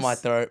are come for my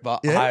just. throat, but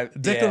Yeah,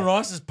 Declan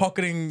Rice is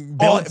pocketing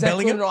Declan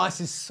Bellingham.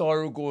 Rice is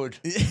so good.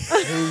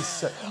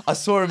 I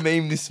saw a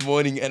meme this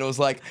morning and it was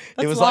like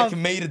That's like love.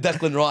 me to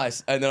Declan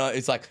Rice, and then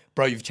it's like,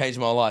 bro, you've changed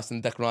my life.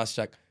 And Declan Rice is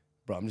like,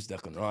 bro, I'm just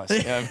Declan Rice.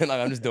 You know what I mean? Like,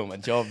 I'm just doing my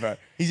job, bro.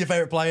 He's your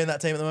favourite player in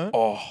that team at the moment?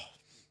 Oh,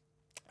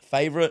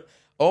 favorite.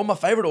 Oh, my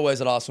favorite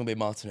always at Arsenal will be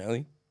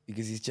Martinelli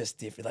because he's just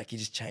different. Like, he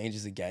just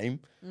changes the game.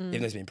 Even though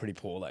he's been pretty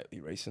poor lately,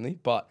 recently,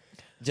 but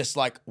just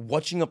like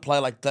watching a player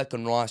like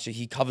Declan Rice,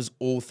 he covers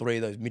all three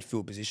of those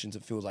midfield positions.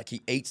 It feels like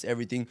he eats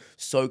everything,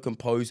 so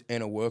composed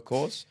and a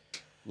workhorse.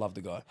 Love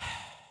the guy.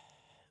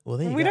 Well,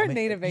 there you We go. don't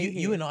need to be you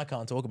here. and I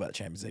can't talk about the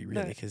Champions League,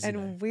 really. No, Because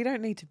and we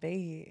don't need to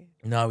be here.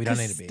 no, we don't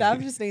need to be. Stav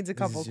here. just needs a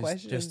This is couple of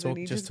questions talk, and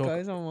he just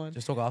goes on one.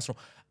 Just talk Arsenal.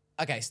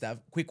 Okay, Stav,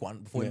 quick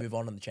one before we move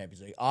on the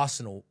Champions League.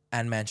 Arsenal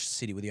and Manchester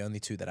City were the only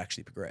two that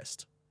actually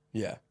progressed.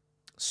 Yeah.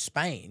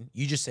 Spain,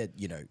 you just said,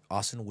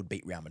 Arsenal would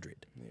beat Real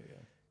Madrid.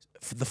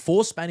 For the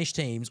four Spanish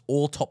teams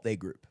all top their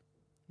group.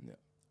 Yeah.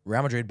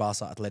 Real Madrid,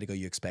 Barca, Atletico,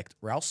 you expect.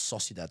 Real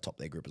Sociedad top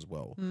their group as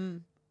well.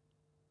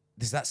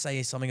 Does that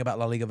say something about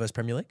La Liga versus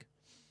Premier League?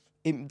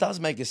 It does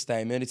make a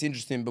statement. It's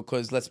interesting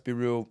because, let's be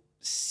real,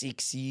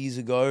 6 years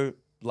ago,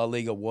 La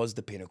Liga was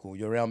the pinnacle.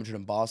 Your Real Madrid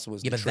and Barca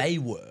was Yeah, the but they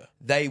were.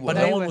 They were.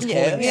 But no one was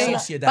calling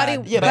Sociedad. But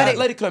it- Yeah, But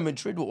but Atletico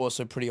Madrid were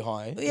also pretty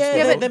high.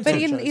 Yeah, them but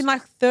two. in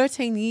like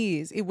 13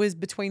 years, it was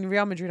between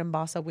Real Madrid and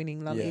Barca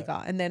winning La Yeah.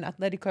 Liga. And then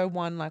Atletico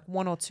won like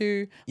one or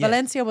two. Yeah.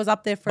 Valencia was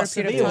up there for But a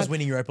period Sevilla of was time.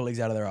 winning Europa Leagues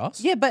out of their ass.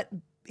 Yeah, but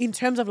in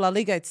terms of La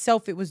Liga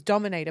itself, it was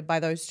dominated by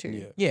those two.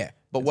 Yeah. Yeah.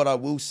 But what I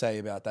will say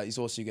about that is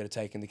also you got to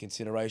take into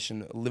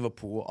consideration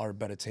Liverpool are a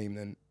better team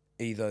than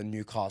either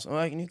Newcastle.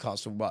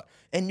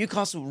 And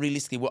Newcastle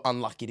realistically were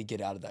unlucky to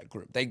get out of that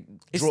group.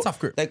 It's a tough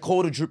group. They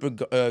called a group of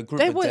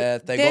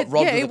death. They got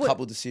robbed with a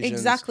couple of decisions.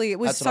 Exactly. It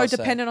was That's what so I'll say.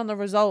 dependent on the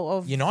result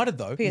of United,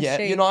 though, PSG. Yeah,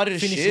 United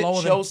is finished shit.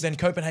 lower Chelsea, than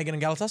Copenhagen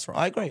and Galatasaray.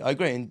 I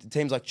agree. And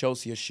teams like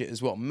Chelsea are shit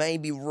as well.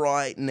 Maybe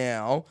right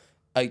now,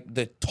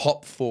 the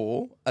top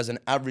four, as an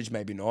average,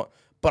 maybe not.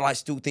 But I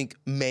still think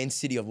Man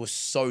City was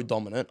so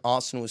dominant.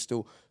 Arsenal is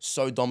still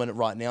so dominant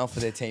right now for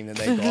their team that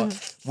they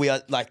got. We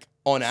are like,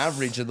 on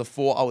average, of the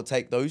four, I would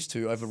take those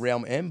two over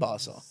Real and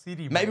Barca.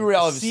 Maybe Real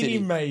over City.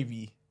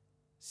 maybe.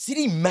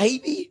 City,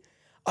 maybe?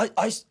 I'm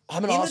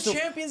an In Arsenal. the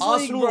Champions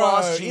Arsenal League, bro.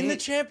 last year. In the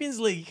Champions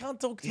League. You can't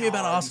talk to me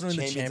about Arsenal in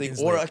the Champions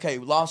League. Or, okay,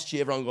 last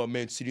year, everyone got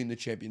Man City in the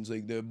Champions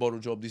League. The bottle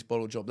job, this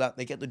bottle job, that.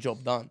 They get the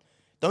job done.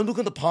 Don't look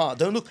at the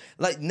past.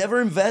 Never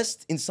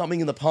invest in something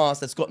in the past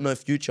that's got no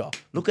future.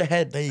 Look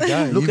ahead. There you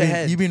go. Look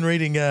ahead. You've been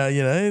reading,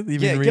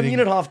 Give me in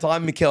at half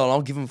time, Mikel, and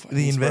I'll give him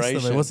the investor.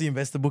 inspiration. What's the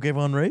investor book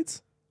everyone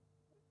reads?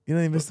 You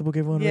know the investor book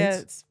everyone yeah,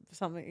 reads? it's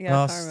something.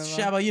 Yeah, I can't remember.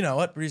 Shabba, you know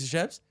what? Producer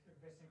Shabs?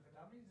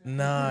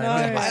 No. No.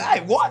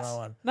 Hey, what? No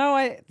one.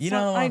 No, You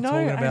know what I I'm know.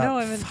 talking I about. know.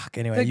 I mean, Fuck,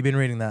 anyway, you've been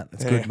reading that.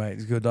 It's good, mate.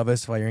 It's good.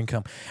 Diversify your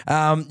income.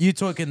 You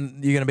talking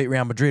you're going to beat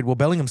Real Madrid. Well,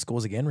 Bellingham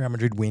scores again. Real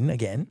Madrid win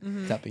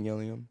again. Tapping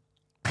Ellingham.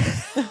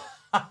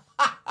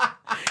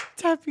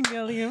 tapping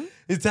Ellingham.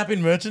 Is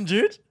tapping Merchant,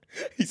 Jude?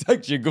 He's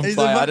actually a good He's a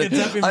player. fucking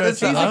tapping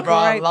merchant, huh? bro,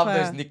 I Great love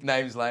player. those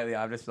nicknames lately.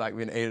 I've just like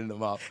been eating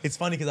them up. It's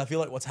funny because I feel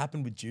like what's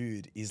happened with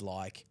Jude is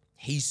like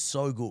he's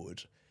so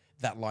good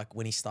that like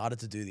when he started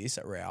to do this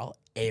at Real,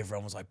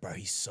 everyone was like, bro,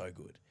 he's so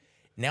good.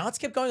 Now it's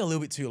kept going a little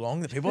bit too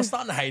long that people are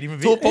starting to hate him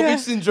a Tall bit. Poppy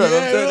syndrome. I'm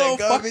telling you,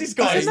 fuck this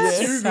guy. Isn't He's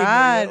that too good,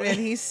 sad, man. man?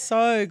 He's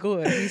so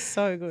good. He's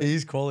so good.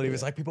 His quality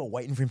was like people are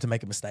waiting for him to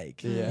make a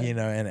mistake, you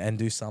know, and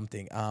do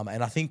something.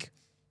 And I think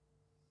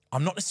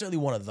I'm not necessarily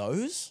one of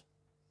those,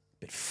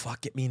 but fuck,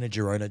 get me in a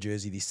Girona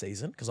jersey this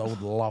season because I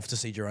would love to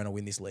see Girona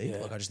win this league.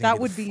 Like, I just think That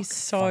it'd would the be fucking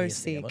so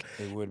funniest thing sick.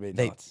 ever. It would be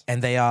They, nuts.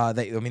 and I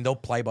mean, they'll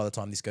play by the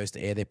time this goes to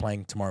air. They're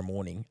playing tomorrow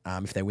morning.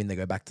 If they win, they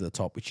go back to the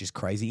top, which is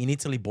crazy. In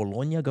Italy,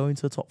 Bologna go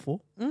into the top four.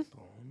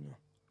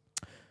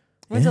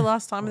 When's the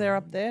last time they're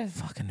up there?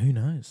 Fucking who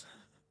knows?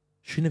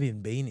 Shouldn't have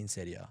even been in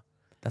Serie A.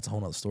 That's a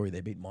whole other story.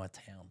 They beat my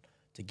town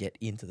to get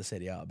into the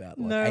Serie A about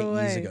like No 8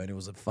 years way. ago, and it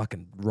was a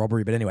fucking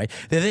robbery. But anyway,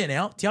 they're there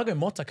now. Thiago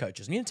Motta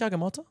coaches. You know Thiago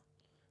Motta?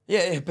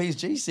 Yeah,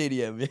 PSG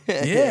CDM.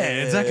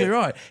 Yeah, exactly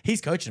right.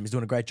 He's coaching them. He's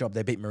doing a great job.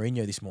 They beat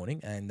Mourinho this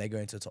morning, and they go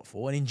into the top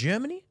 4. And in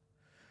Germany,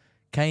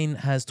 Kane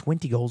has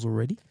 20 goals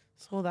already.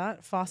 Saw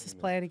that. Fastest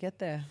player to get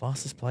there.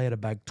 Fastest player to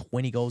bag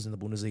 20 goals in the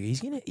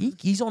Bundesliga.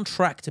 He's on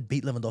track to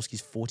beat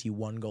Lewandowski's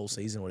 41 goal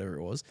season, whatever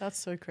it was. That's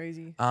so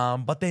crazy.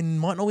 But they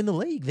might not win the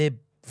league. They're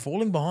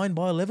falling behind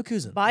by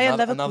Leverkusen. Bayer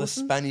Another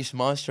Leverkusen. Spanish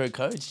maestro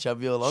coach,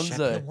 Xabi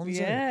Alonso. Xabi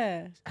Alonso.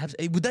 Yeah.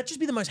 Would that just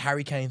be the most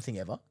Harry Kane thing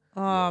ever?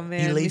 Oh,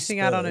 man. leaves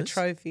Missing out on a Spurs.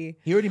 trophy.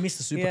 He already missed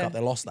the Super Yeah. Cup.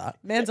 They lost that.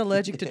 Man's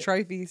allergic to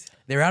trophies.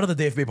 They're out of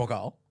the DFB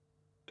Pokal.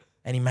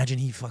 And imagine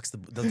he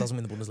doesn't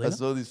win the I Bundesliga.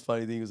 saw this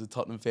funny thing. It was a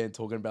Tottenham fan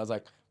talking about. I was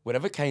like,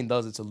 whatever Kane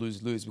does, it's a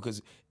lose-lose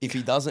because if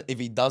he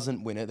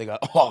doesn't win it, they go,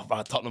 oh,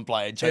 right, Tottenham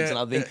player chokes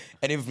another thing.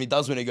 And if he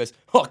does win it, he goes,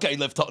 oh, Kane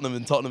left Tottenham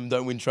and Tottenham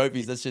don't win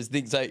trophies. That's just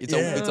things. It's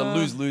a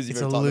lose-lose if It's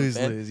you're a a Tottenham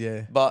fan. lose-lose,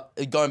 yeah.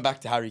 But going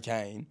back to Harry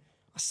Kane,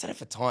 I said it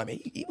for time.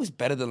 He was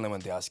better than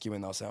Lewandowski when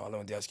they were saying, oh,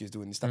 Lewandowski is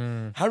doing this stuff.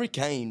 Harry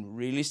Kane,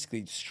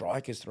 realistically,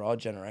 strikers through our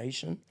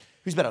generation.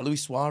 Who's better,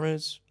 Luis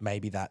Suarez?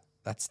 Maybe that.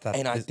 That's that.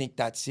 And I think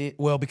that's it.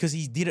 Well, because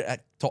he did it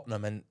at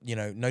Tottenham, and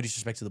no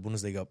disrespect to the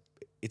Bundesliga,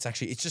 it's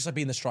just like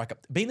being the striker.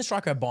 Being the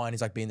striker at Bayern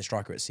is like being the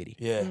striker at City.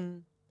 Yeah.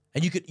 And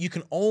you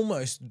can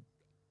almost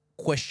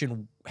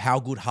question how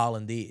good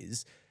Haaland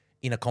is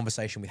in a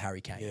conversation with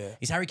Harry Kane. Yeah.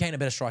 Is Harry Kane a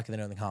better striker than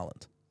Erling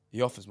Haaland?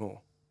 He offers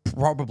more.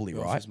 Probably, He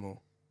right? offers more.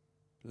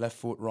 Left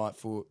foot, right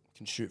foot,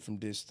 can shoot from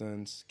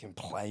distance, can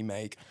play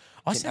make.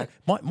 I can said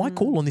act- my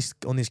call on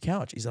this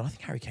couch is that I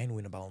think Harry Kane will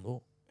win a Ballon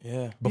d'Or.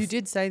 Yeah. You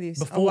did say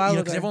this a Before, while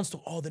because ago.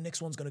 everyone's the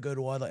next one's going to go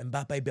to either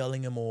Mbappe,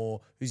 Bellingham,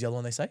 or who's the other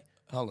one they say?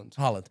 Haaland.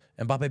 Haaland.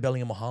 Mbappe,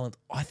 Bellingham, or Haaland.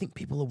 I think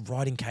people are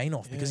writing Kane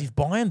off because if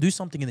Bayern do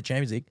something in the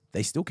Champions League,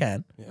 they still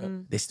can. Yeah.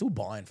 They're still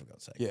Bayern, for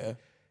God's sake. Yeah.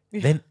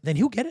 Then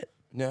he'll get it.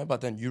 Yeah, but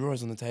then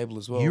Euros on the table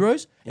as well.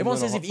 Euros? Everyone England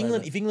says are if hot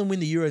England favourite. win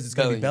the Euros, it's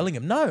going to be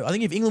Bellingham. No, I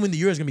think if England win the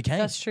Euros, it's going to be Kane.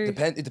 That's true.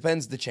 It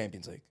depends the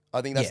Champions League.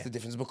 I think that's Yeah. the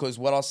difference because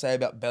what I'll say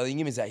about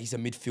Bellingham is that he's a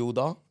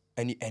midfielder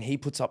and he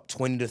puts up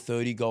 20 to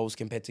 30 goals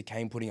compared to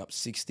Kane putting up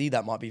 60.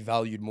 That might be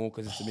valued more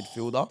because it's a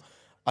midfielder.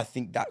 I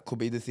think that could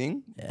be the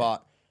thing.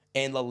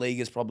 And La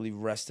Liga's probably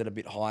rested a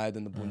bit higher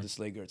than the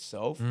Bundesliga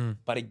itself.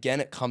 But again,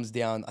 it comes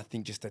down, I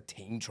think, just the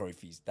team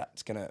trophies.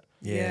 That's going to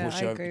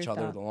push I over agree each with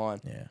other that. to the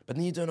line. Yeah. But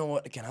then you don't know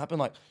what can happen.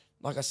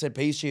 Like I said,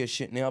 PSG is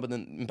shit now, but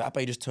then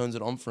Mbappe just turns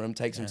it on for him,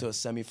 takes him to a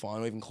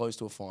semi-final, even close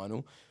to a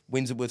final,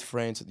 wins it with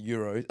France at the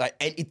Euros.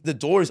 The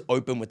door is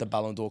open with the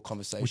Ballon d'Or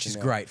conversation, Which is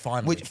now. great,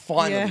 finally. Which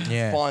finally,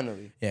 Yeah.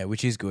 finally. Yeah,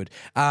 which is good.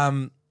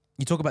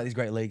 You talk about these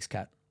great leagues,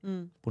 Kat.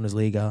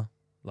 Bundesliga,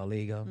 La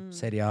Liga,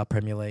 Serie A,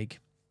 Premier League.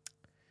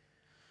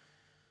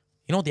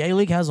 You know what the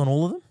A-League has on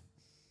all of them?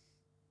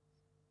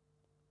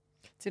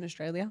 It's in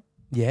Australia.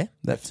 Yeah,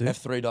 that too.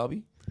 F3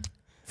 derby,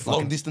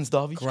 long distance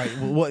derby. Great.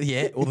 Well,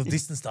 all the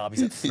distance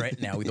derbies at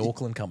threat now with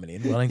Auckland coming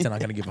in. Wellington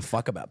aren't going to give a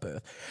fuck about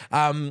Perth.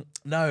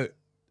 No,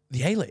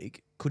 the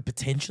A-League could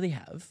potentially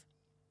have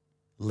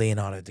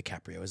Leonardo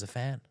DiCaprio as a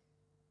fan.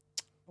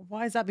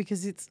 Why is that?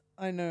 Because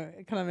I know.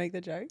 Can I make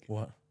the joke?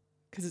 What?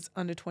 Because it's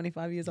under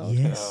 25 years old.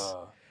 Yes.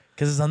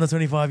 Because it's under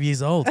 25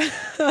 years old.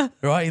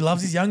 Right? He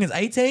loves his youngins.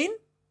 18?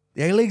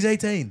 The A-League's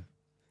 18.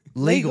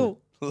 Legal.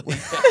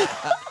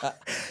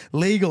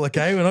 Legal,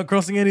 okay? We're not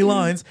crossing any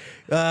lines.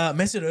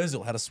 Mesut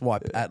Ozil had a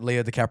swipe at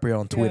Leo DiCaprio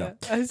on Twitter.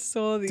 Yeah, I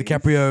saw these.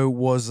 DiCaprio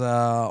was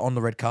on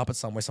the red carpet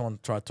somewhere. Someone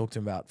tried to talk to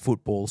him about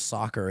football,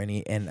 soccer,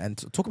 and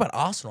talk about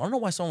Arsenal. I don't know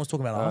why someone was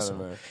talking about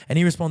Arsenal. know. And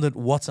he responded,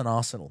 "What's an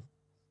Arsenal?"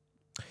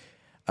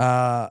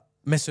 Mesut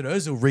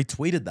Ozil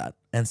retweeted that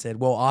and said,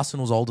 "Well,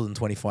 Arsenal's older than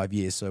 25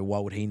 years, so why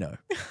would he know?"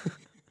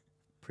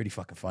 Pretty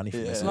fucking funny for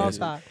Mesut Love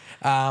Ozil.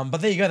 that.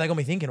 But there you go. They got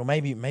me thinking, or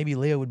maybe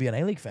Leo would be an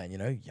A-League fan.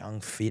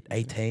 Young, fit,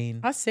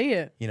 18. I see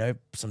it.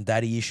 Some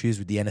daddy issues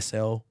with the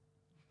NSL.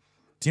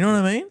 Do you know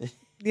what I mean?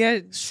 Yeah.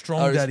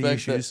 Strong daddy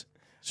respect that. issues.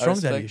 Strong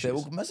daddy That. issues.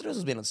 Well, Mesut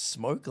Ozil's been on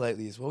smoke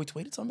lately as well. He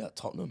tweeted something about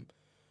Tottenham.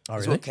 Oh,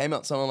 So really? it came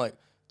out something like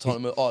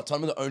Tottenham are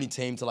the only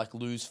team to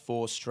lose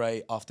 4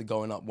 straight after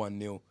going up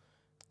 1-0.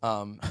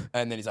 And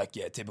then he's like,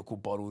 yeah, typical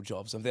bottle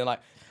jobs. And they're like,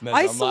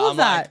 I saw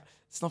that.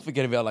 let's not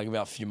forget about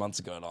about a few months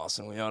ago at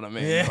Arsenal. You know what I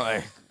mean?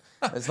 Yeah.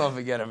 Let's not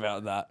forget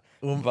about that.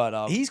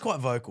 But He's quite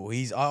vocal.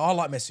 I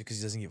like Messi because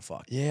he doesn't give a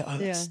fuck. yeah, I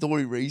heard a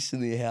story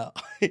recently how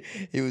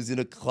he was in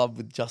a club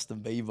with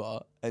Justin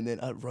Bieber, and then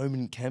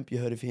Roman Kemp, you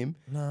heard of him?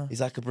 No.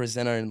 He's like a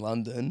presenter in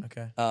London.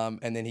 Okay.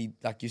 And then he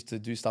used to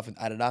do stuff with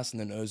Adidas, and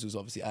then Ozil's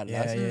obviously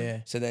Adidas. Yeah.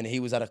 So then he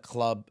was at a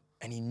club,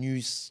 and he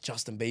knew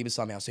Justin Bieber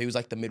somehow. So he was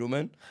like the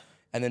middleman.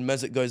 And then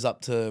Mesut goes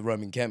up to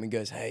Roman Kemp and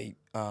goes, "Hey,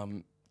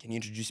 can you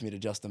introduce me to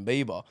Justin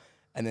Bieber?"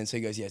 And then so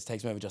he goes, yes,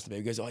 takes me over Justin Bieber.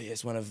 He goes, oh,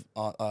 yes, one of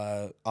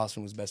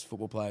Arsenal's best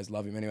football players.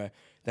 Love him anyway.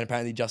 Then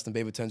apparently Justin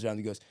Bieber turns around and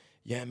he goes,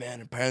 yeah, man,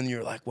 apparently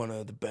you're like one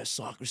of the best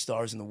soccer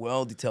stars in the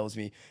world, he tells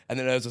me. And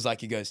then Ozil's like,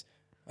 he goes,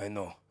 I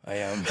know, I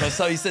am.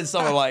 So he said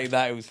something like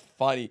that. It was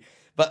funny.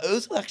 But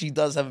Ozil actually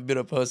does have a bit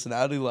of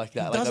personality like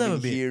that. He Like does I've have a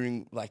been bit.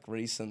 hearing like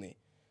recently.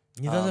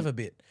 He does have a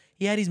bit.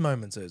 He had his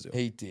moments, Ozil.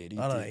 He did.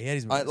 I don't know. He had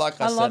his moments.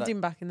 I loved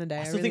him back in the day.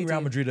 I still really think Real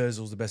did. Madrid Ozil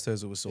was the best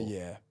Ozil we saw.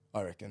 Yeah,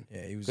 I reckon.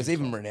 Yeah, he was. Because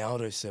even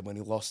Ronaldo said when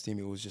he lost him,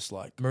 it was just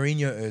like,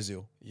 Mourinho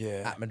Ozil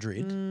yeah. at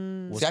Madrid.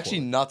 Mm. Was It's actually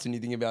quality. nuts when you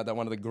think about that.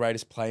 One of the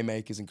greatest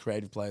playmakers and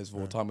creative players of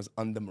all time was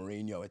under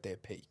Mourinho at their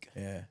peak.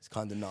 Yeah. It's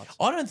kind of nuts.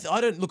 I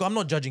don't look. I'm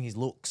not judging his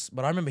looks,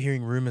 but I remember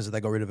hearing rumors that they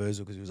got rid of Ozil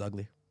because he was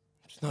ugly.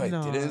 No, No.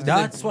 it didn't.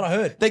 That's what I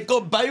heard. They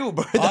got Bale,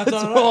 bro. I That's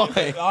don't know.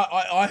 why.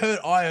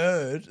 I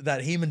heard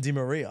that him and Di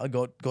Maria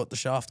got the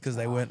shaft because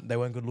they weren't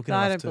good looking No,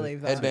 I enough don't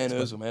believe that. Headband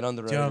Ozil, man,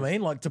 underrated. Do you know what I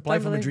mean? Like to play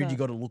Don't for believe Madrid, that. you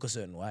got to look a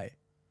certain way.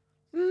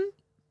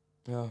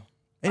 Yeah.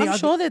 Any I'm other-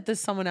 sure that there's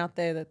someone out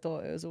there that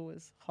thought Ozil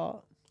was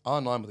hot.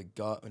 R9 with a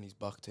gut and his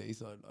buck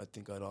teeth, I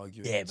think I'd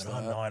argue. Yeah, against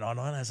but that. I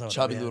know that's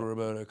Chubby little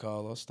Roberto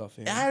Carlos, stuff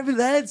him. Yeah, but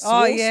that's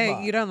Oh so yeah,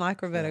 smart. you don't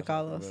like Roberto Yeah,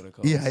 Carlos. Roberto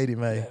Carlos. You hate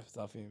him, eh? Yeah,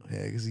 stuff him.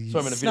 Yeah, because he. Saw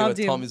him in a video Snubbed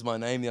with Tom him. is my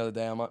name the other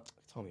day. I'm like,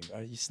 Tommy, bro,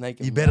 you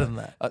snaking. You me, better bro. than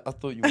that. I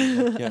thought you would. You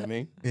know what I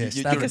mean? Yeah, you,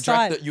 stab you'd, it.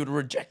 reject you'd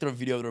reject a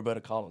video with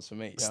Roberto Carlos for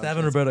me. You know Stav what and I'm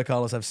saying? Roberto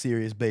Carlos have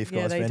serious beef,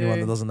 Yeah, guys. they For anyone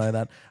do. that doesn't know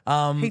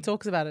that, He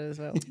talks about it as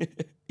well.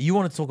 you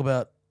want to talk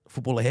about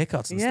footballer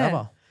haircuts and Yeah.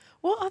 Stava?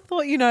 Well, I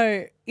thought,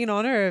 in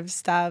honor of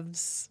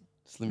Stav's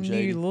Slim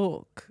Shady. new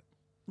look,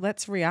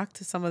 let's react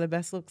to some of the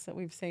best looks that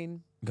we've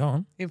seen Go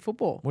on. in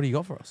football. What do you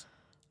got for us?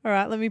 All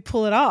right, let me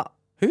pull it up.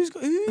 Who's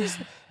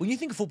when you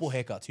think of football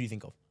haircuts? Who do you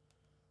think of?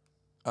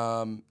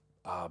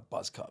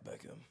 Buzzcut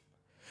Beckham.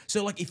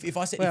 So like if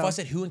I said Well-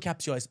 who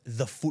encapsulates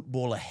the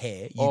footballer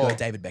hair, you Oh, go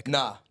David Beckham.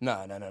 Nah.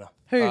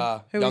 Who?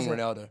 Who young is it?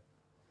 Ronaldo.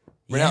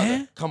 Yeah?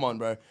 Ronaldo. Come on,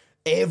 bro.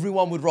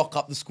 Everyone would rock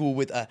up to school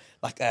with a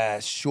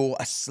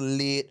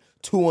slit,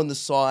 two on the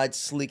side,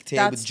 slicked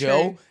hair with That's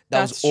gel. true. That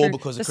That's was all true.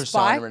 because of The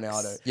Cristiano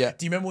spikes. Ronaldo. Yeah.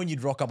 Do you remember when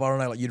you'd rock up? I don't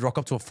know, like you'd rock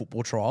up to a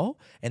football trial,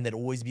 and there'd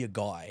always be a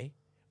guy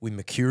with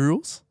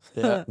mercurials,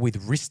 Yeah. with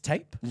wrist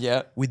tape,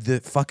 Yeah. with the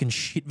fucking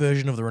shit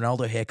version of the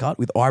Ronaldo haircut,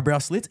 with eyebrow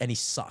slits, and he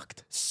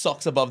sucked.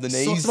 Socks above the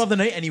knees. Socks above the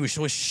knee, and he was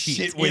shit.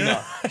 Shit you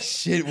know? winger.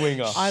 Shit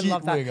winger. I Shit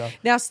love that. winger.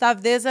 Now,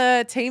 Stav, there's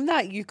a team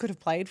that you could have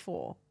played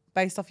for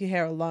based off your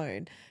hair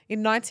alone.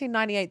 In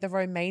 1998, the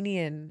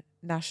Romanian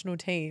national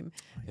team,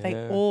 they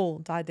Yeah. all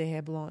dyed their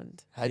hair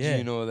blonde. How'd Yeah.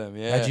 you know them?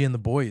 Yeah. Hadji and the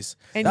boys.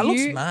 And that you,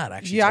 looks mad,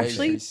 actually. You to me.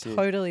 actually Pretty sick.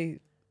 totally,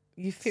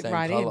 you fit Same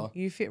right colour.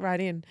 in. You fit right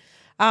in.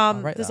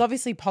 rate There's that.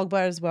 obviously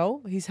Pogba as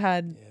well. He's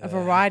had a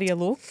variety of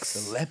looks.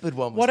 The leopard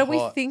one was What do we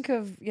hot. think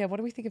of? Yeah, what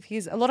do we think of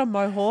his? A lot of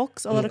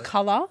mohawks, a lot of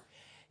color.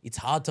 It's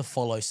hard to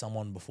follow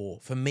someone before.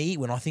 For me,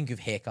 when I think of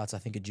haircuts, I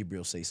think of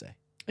Jibril Cisse.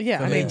 Yeah,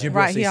 For I me, mean, Jibril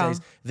right Cisse here.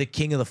 is the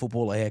king of the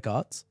footballer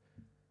haircuts.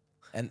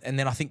 And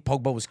then I think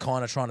Pogba was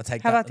kind of trying to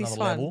take How that about this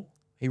another level. one?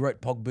 He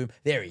wrote Pogboom.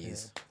 There he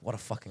is. What a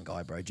fucking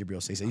guy, bro. Jibril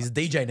Cisse. He's a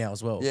DJ now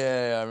as well.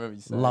 Yeah, I remember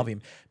you saying. Love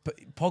him. But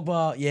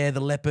Pogba, yeah, the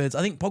Leopards.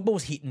 I think Pogba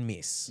was hit and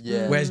miss.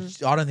 Yeah.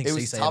 Whereas I don't think It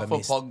was Cisse tough ever for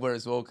missed. Pogba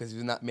as well because he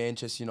was in that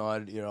Manchester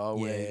United era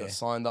where he Yeah. got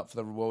signed up for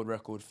the world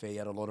record fee,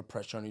 had a lot of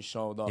pressure on his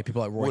shoulder. Yeah,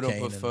 people like Roy wouldn't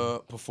Keane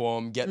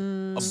perform, get a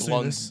blonde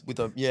Sooners.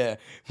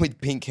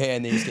 with pink hair,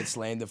 and then just get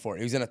slandered for it.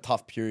 He was in a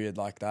tough period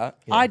like that.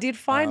 I did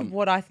find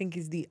what I think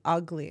is the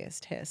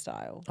ugliest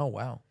hairstyle. Oh,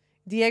 wow.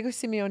 Diego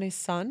Simeone's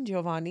son,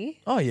 Giovanni,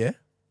 Oh, yeah.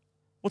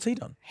 What's he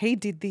done? he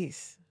did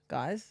this,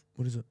 guys.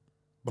 What is it?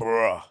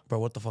 Bruh. Bro,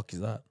 what the fuck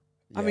is that?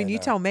 I mean, you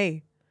tell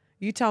me.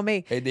 You tell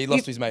me. He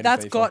lost his mate in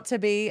That's FIFA. got to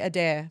be a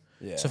dare.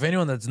 Yeah. So for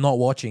anyone that's not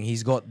watching,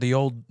 he's got the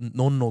old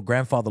non or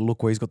grandfather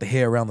look where he's got the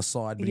hair around the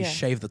side, but Yeah. he's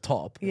shaved the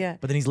top. Yeah.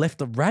 But then he's left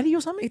a ratty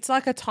or something? It's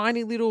like a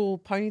tiny little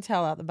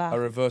ponytail out the back. a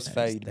reverse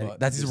fade. but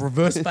That's his just-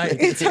 reverse fade.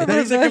 It's a That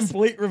is a reverse-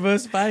 complete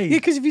reverse fade. Yeah,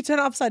 because if you turn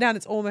it upside down,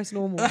 it's almost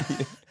normal.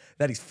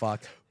 That is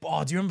fucked.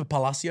 Oh, do you remember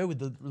Palacio with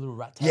the little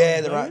rat tail?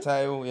 Yeah, the rat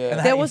tail. Yeah. And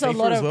There in was a FIFA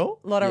lot as of well?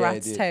 lot of Yeah, it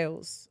rat's did.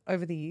 tails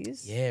over the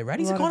years. Yeah,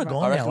 ratties A are lot kind of of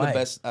gone I now, reckon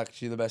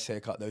eh? the best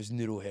haircut though is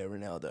noodle hair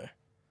Ronaldo.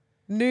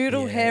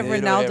 Noodle Yeah. hair Noodle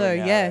Ronaldo, hair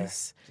Ronaldo.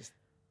 yes. Just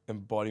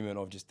embodiment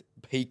of just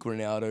peak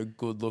Ronaldo,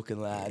 good looking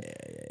lad.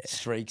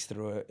 Streaks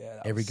through it. Yeah,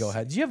 that Every was girl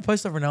had. Did you have a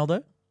poster of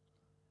Ronaldo?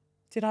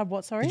 Did I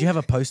what? Sorry. Did you have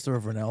a poster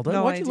of Ronaldo?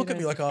 No, Why'd I you look at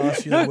me didn't. like I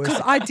asked you No, the worst?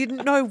 because I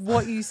didn't know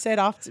what you said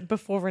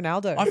before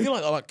Ronaldo. I feel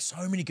like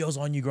so many girls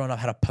I knew growing up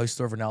had a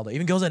poster of Ronaldo.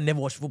 Even girls that never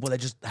watched football, they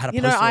just had a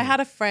You poster. know, I of had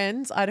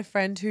him. a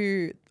friend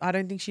who I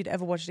don't think she'd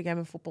ever watched a game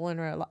of football in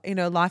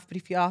her life, but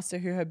if you asked her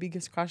who her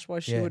biggest crush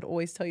was, she Yeah. would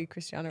always tell you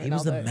Cristiano Ronaldo. He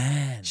was the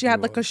man. She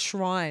had like a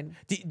shrine.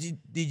 Did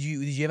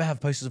you ever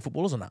have posters of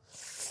footballers or not?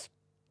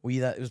 Were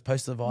you that? It was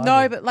poster vibe?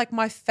 No, or- but like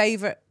my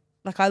favorite,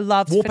 like I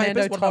loved Wallpapers?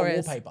 Fernando What about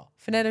Torres. wallpaper?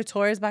 Fernando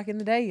Torres back in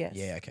the day, yes.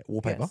 Yeah, okay.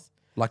 Wallpaper. Yes.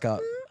 Like a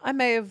I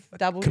may have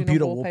dabbled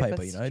computer in a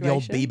wallpaper, you know, the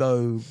old situation.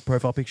 Bebo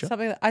profile picture.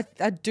 Something that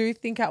I do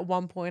think at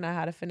one point I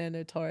had a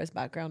Fernando Torres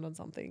background on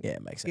something. Yeah,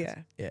 it makes sense.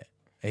 Yeah.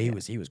 Yeah.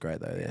 He was great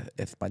though.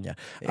 Yeah, España.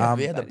 Yeah,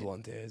 he had the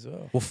blonde hair as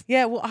well.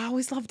 Yeah, well, I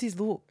always loved his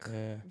look.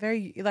 Yeah.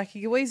 Very like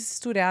he always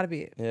stood out a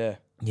bit. Yeah.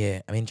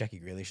 yeah, I mean Jackie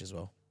Grealish as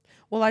well.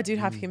 Well, I do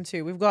have him too.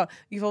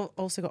 You've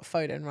also got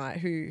Foden, right?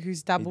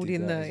 Who's dabbled did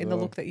in that as the well.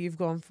 look that you've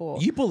gone for.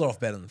 You pull it off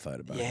better than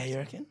Foden, bro. Yeah, you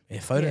reckon? Yeah,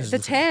 Foden is The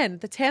tan.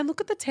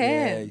 Look at the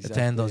tan. the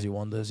tan does you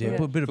wonders. Yeah,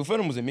 put a bit Phil of.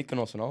 Foden was in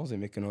Mykonos when I was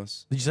in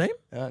Mykonos. Did you see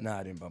him? Nah,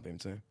 I didn't bump him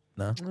too.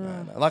 No.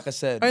 No. Like I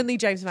said, Only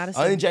James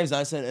Maddison. only James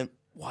Madison. And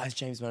why is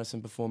James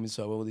Madison performing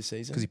so well this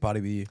season? Because he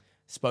partied with you.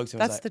 Spoke to him.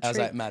 That's I was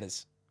like, trick.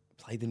 Matters.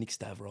 Play the Nick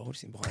Stav role,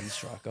 just in behind the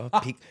striker.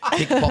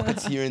 Pick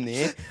pockets here and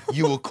there.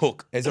 You will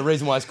cook. There's a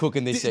reason why he's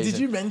cooking this season. Did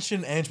you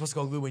mention Ange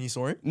Postecoglou when you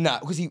saw him? Nah,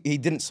 because he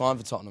didn't sign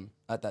for Tottenham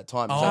at that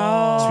time.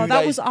 Oh,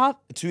 that was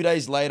up. 2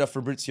 days later,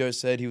 Fabrizio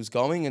said he was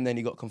going, and then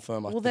he got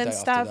confirmed like Well, the then day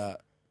after Stav-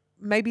 that.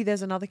 Maybe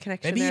there's another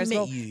connection Maybe there he as met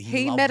well. you. He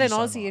He loved met you an so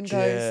Aussie and much.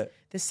 goes, Yeah.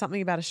 "There's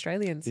something about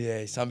Australians."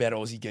 Yeah, something about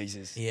Aussie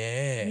geezers.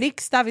 Yeah. Nick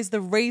Stav is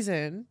the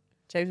reason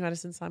James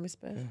Madison signed with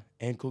Spurs.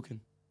 And cooking.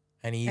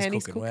 And he's And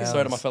he's cooking. cooking. Wow.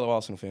 So to my fellow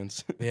Arsenal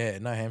fans. Yeah,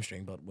 no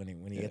hamstring, but when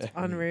he gets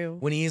Unreal.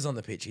 when he is on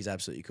the pitch, he's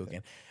absolutely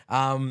cooking.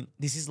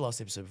 This is the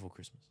last episode before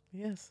Christmas,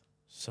 Yes.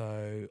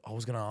 so I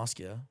was going to ask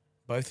you,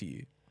 both of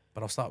you,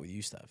 but I'll start with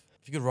you, Stav.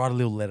 If you could write a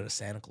little letter to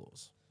Santa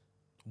Claus,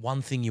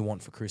 one thing you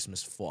want for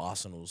Christmas for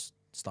Arsenal's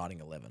starting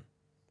 11,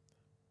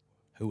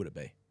 who would it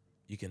be?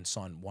 You can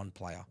sign one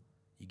player,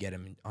 you get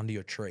him under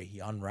your tree,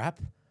 you unwrap,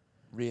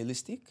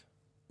 Realistic?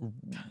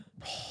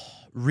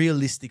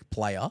 realistic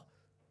player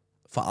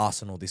for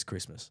Arsenal this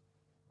Christmas.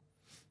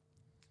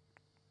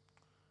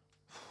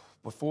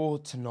 Before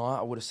tonight,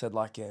 I would have said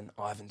like an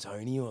Ivan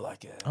Toney or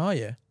like a Oh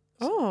yeah,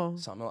 Oh,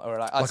 something like, or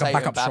like I'd Like a say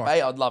backup Mbappe.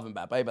 striker. I'd love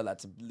Mbappe, but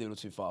that's a little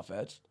too far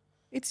fetched.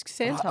 it's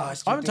Santa. I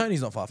still Ivan think-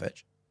 Toney's not far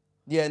fetched.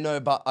 Yeah, no,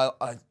 but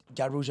I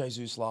Gabriel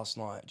Jesus last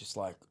night just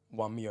like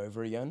won me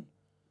over again.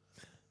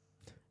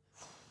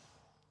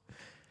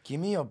 Give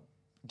me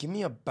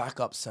a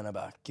backup centre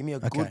back. Give me a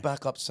Okay. good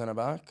backup centre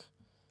back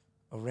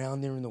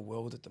around there in the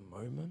world at the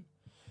moment.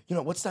 You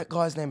know what's that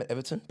guy's name at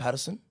Everton?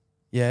 Patterson.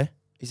 Yeah,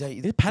 Is that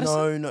it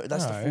Patterson? No,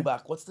 that's the No.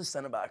 fullback. What's the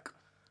centre back?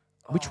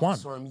 Which I one?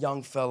 saw him,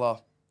 young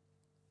fella,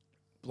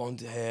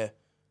 blonde hair.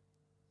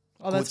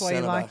 Oh, that's good why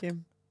you like centre-back.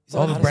 him. Is that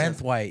Oh, the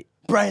Patterson? Branthwaite,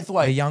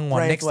 Branthwaite, a young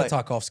one next to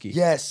Branthwaite. Tarkovsky.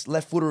 Yes,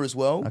 left footer as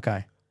well.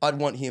 Okay. I'd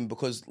want him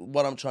because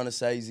what I'm trying to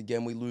say is,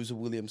 again, we lose a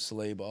William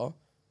Saliba.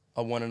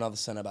 I want another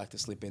centre back to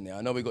slip in there.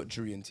 I know we got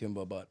Julian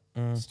Timber, but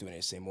still need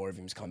to see more of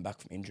him. He's coming back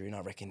from injury, and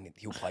I reckon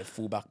he'll play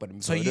fullback.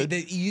 But So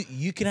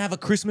you can have a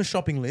Christmas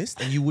shopping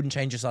list and you wouldn't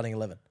change your starting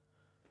 11.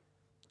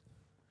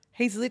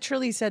 He's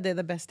literally said they're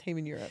the best team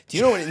in Europe. do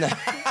you know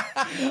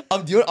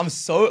what? I'm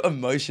so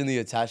emotionally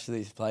attached to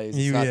these players.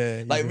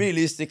 It's like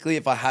realistically,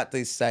 if I had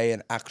to say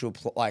an actual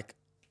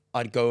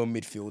I'd go a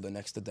midfielder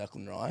next to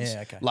Declan Rice,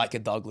 Yeah, okay. like a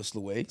Douglas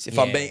Luiz. If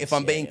I'm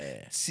being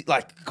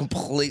like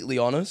completely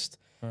honest,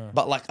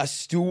 but like I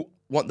still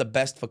want the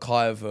best for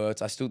Kai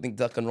Havertz. I still think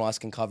Declan Rice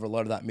can cover a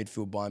lot of that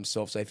midfield by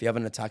himself. So if you have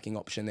an attacking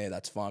option there,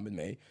 that's fine with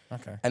me.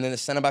 Okay. And then the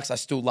centre backs, I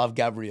still love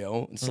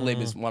Gabriel and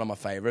Saliba is one of my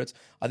favourites.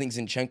 I think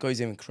Zinchenko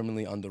is even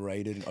criminally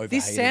underrated and overhated.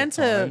 This at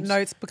Santa times.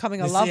 note's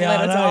becoming a This- love yeah, I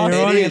letter to know, us. you're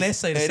It writing is. an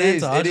essay to It Santa.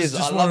 is. I It just- is.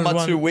 just I love my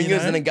wanted two one, wingers, you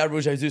know? and then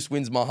Gabriel Jesus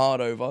wins my heart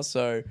over.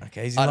 So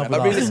Okay, he's in I love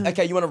don't know. with us.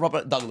 Okay, you want to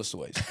Robert Douglas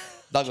Luiz?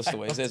 Douglas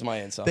Luiz. There's my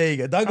answer. There you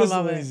go. Douglas I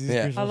love Luiz it. is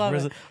Yeah. Christmas I love it.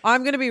 present.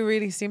 I'm going to be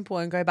really simple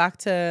and go back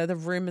to the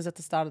rumours at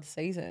the start of the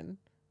season.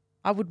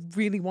 I would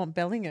really want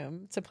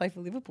Bellingham to play for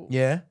Liverpool.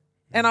 Yeah.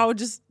 And I would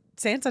just,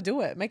 Santa, do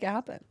it. Make it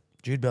happen.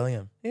 Jude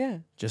Bellingham. Yeah.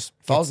 Just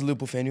If I was a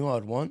Liverpool fan, you know what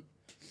I'd want?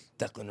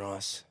 Declan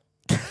Rice.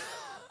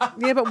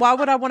 Yeah, but why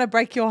would I want to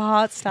break your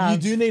heart, Stab? you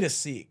do need a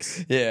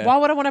 6. Yeah. Why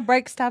would I want to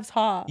break Stab's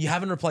heart? You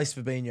haven't replaced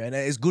Fabinho, and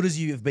as good as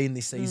you have been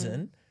this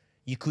season,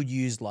 you could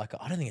use like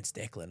I don't think it's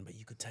Declan, but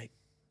you could take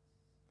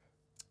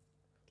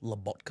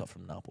Lobotka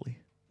from Napoli.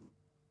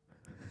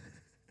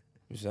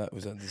 Was that the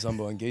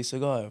Zumbo and Gisa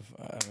guy?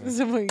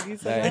 Something you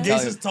said. Yeah. And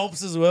Italian. Jesus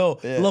tops as well.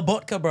 Yeah.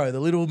 Lobotka, bro, the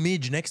little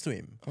midge next to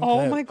him.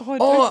 Oh my God.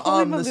 Don't call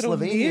him a the little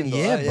Slovenian midge. guy.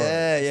 Yeah, bro.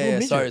 Yeah, Little yeah.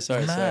 midget.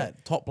 Sorry. Mad.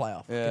 Top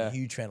player. Yeah. Fucking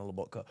huge fan of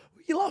Lobotka. What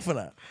are you laughing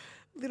at?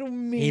 Little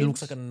midge. He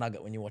looks like a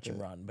nugget when you watch him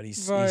run, but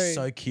he's Bro.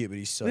 so cute, but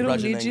he's so Little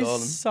Rajan midge Nainggolan.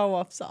 is so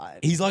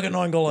offside. He's like a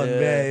 9 goal. Yeah.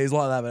 Yeah, he's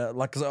like that. But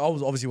like, cause I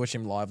was obviously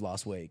watching him live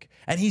last week,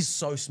 and he's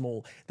so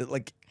small that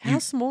like, How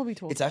small are we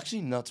talking? It's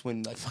actually nuts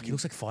when like fuck, he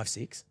looks like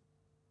 5'6".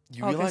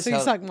 you Okay, realize so how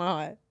he's like my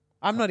height.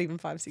 I'm not even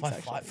 5'6",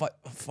 actually.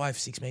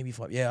 5'6", maybe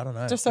 5. Yeah, I don't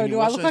know. Just so when you do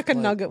I watch look those like a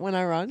play- nugget when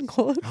I run,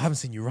 Colin? I haven't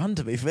seen you run,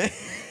 to be fair.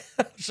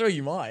 I'm sure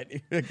you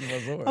might. If I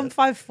saw I'm it.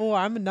 5'4".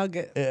 I'm a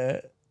nugget. Yeah.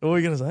 What were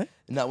you gonna say?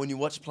 now when you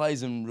watch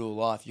plays in real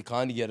life, you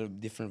kind of get a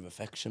different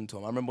affection to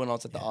him. I remember when I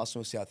was at the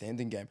Arsenal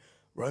Southampton game,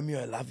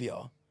 Romeo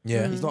Lavia.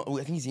 Yeah. He's not. I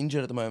think he's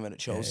injured at the moment at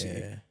Chelsea.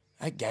 yeah.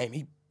 That game,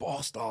 he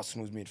bossed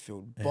Arsenal's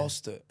midfield,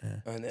 bossed it,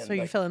 and then So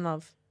you like, fell in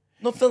love.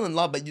 not fell in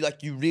love, but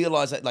you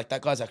realize that like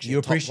that guy's actually You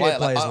a top appreciate player.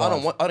 Like,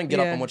 players' I don't get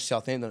up Yeah. and watch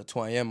Southampton at 2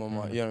 a.m. I'm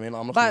like, you know what I mean?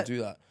 I'm not But- going to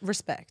do that.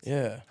 Respect.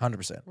 Yeah.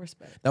 100%.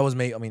 Respect. That was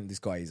me. I mean, this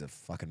guy is a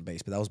fucking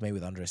beast, but that was me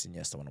with Andres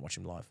Iniesta when I watched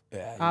him live.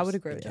 Yeah, I he's would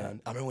agree with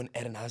again. I remember when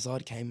Eden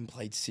Hazard came and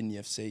played Sydney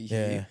FC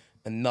Yeah. here.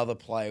 Another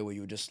player where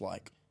you were just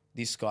like,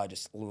 this guy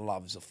just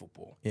loves the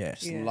football. Yeah.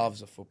 Just Yeah.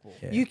 loves the football.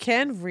 Yeah. You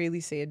can really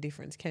see a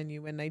difference, can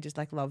you, when they just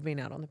like love being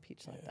out on the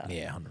pitch like that?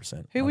 Yeah,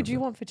 100%. Who would you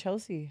want for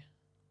Chelsea?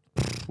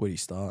 Where do you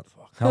start?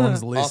 How long's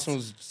the list?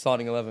 Arsenal's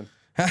starting 11.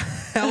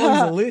 How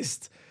long's the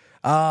list?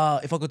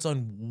 If I could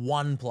sign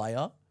one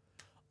player,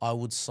 I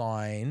would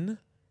sign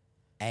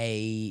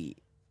a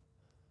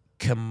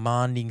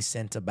commanding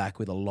centre back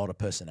with a lot of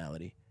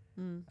personality.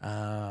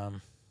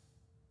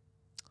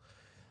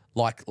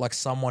 Like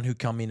someone who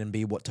come in and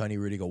be what Tony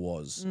Rudiger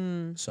was.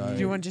 So Do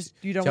you want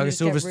you don't Thiago want to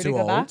Silva's get too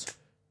Rudiger back?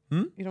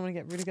 old. You don't want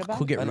to get Rudiger back?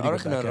 Could get And I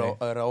Rudiger reckon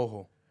back.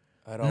 Araujo.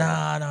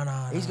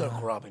 Nah. He's got a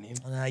grub in him.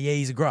 Yeah,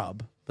 he's a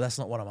grub, but that's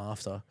not what I'm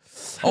after.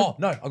 Oh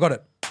no, I got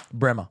it.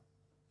 Bremer,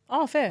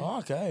 Oh, fair. Oh,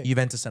 okay.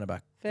 Juventus centre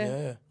back. Fair.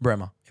 Yeah.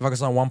 Bremer. If I could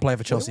sign one player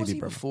for Chelsea, Where was it'd he be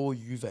Bremer. before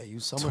Juve? He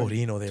was somewhere.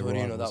 Torino, their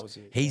Torino, rivals. that was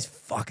it. He's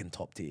fucking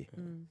top tier.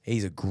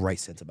 He's a great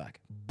centre back.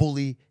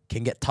 Bully,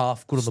 can get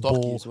tough, good on the Stocky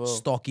ball, as well.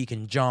 stocky,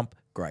 can jump.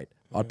 Great.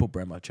 I'd put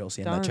Bremer at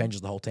Chelsea, and that Done.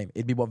 changes the whole team.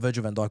 It'd be what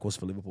Virgil van Dijk was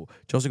for Liverpool.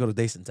 Chelsea got a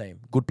decent team,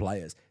 good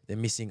players. They're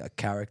missing a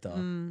character,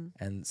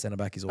 and centre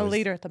back is A always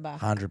leader at the back.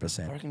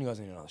 100%. I reckon you guys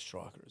need another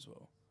striker as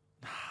well.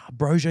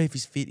 Brozier, if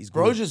he's fit, is good.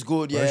 Brozier's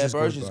good, yeah. Brozier's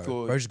Brozier's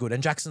good. Brozier's good,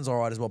 and Jackson's all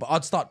right as well. But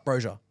I'd start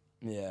Brozier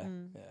Yeah,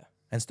 yeah.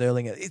 and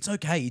Sterling. It's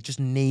okay. It just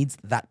needs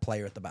that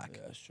player at the back.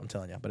 Yeah, that's true. I'm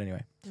telling you. But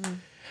anyway,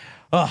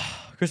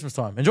 Christmas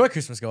time. Enjoy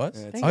Christmas, guys.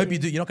 Yeah, Thank I hope you. you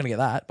do. You're not going to get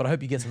that, but I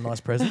hope you get some nice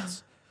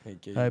presents.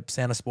 Thank you. I hope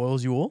Santa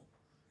spoils you all.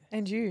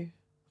 And you.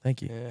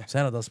 Thank you. Yeah.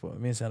 Santa does spoil.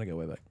 Me and Santa go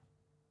way back.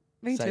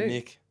 Me Say too.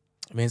 Nick.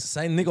 It means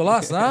Saint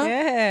Nicholas, huh?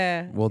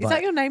 Yeah. Well Is done.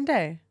 that your name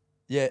day?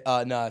 Yeah,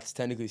 no, it's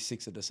technically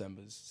 6th of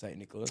December, St.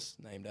 Nicholas,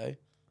 name day.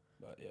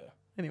 But yeah.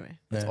 Anyway.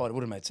 That's Yeah. odd. It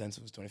would have made sense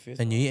if it was 25th.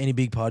 And you, any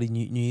big party,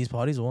 New Year's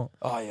parties or what?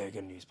 Oh, yeah, we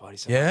got a news party.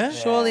 Yeah?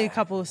 Surely a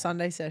couple of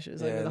Sunday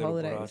sessions over the little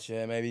holidays. brunch,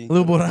 yeah, maybe.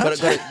 Little brunch? Got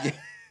it, yeah.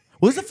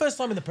 Well, this is the first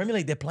time in the Premier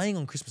League they're playing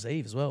on Christmas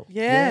Eve as well.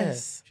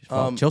 Yes.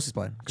 Chelsea's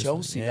playing. Christmas.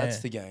 Chelsea, Yeah. that's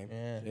the game.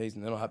 Yeah. Jeez,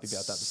 and they're not happy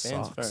about that. The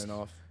fans, Sucks. fair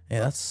enough. Yeah,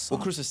 that's Well,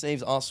 Christmas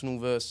Eve's Arsenal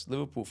versus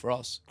Liverpool for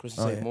us.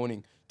 Christmas Eve yeah.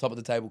 morning. Top of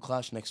the table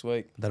clash next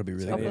week. that'll be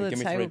really Top good. of the Give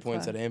me 3 table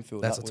points clash. at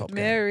Anfield. That's that a top week.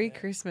 game. Merry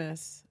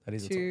Christmas That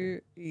is a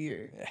to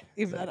you. Yeah.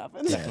 If that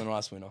happens. Declan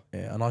Rice winner.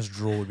 Yeah, a nice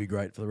draw would be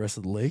great for the rest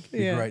of the league. It'd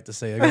be Yeah. great to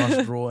see a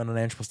nice draw and an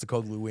Ange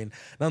Postecoglou win.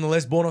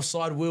 Nonetheless, Born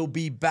Offside will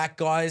be back,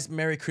 guys.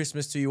 Merry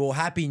Christmas to you all.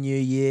 Happy New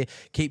Year.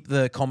 Keep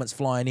the comments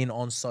flying in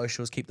on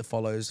socials. Keep the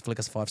follows. Flick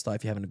us a 5-star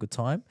if you're having a good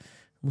time.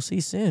 We'll see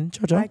you soon.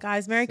 Ciao, ciao. Bye,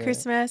 guys. Merry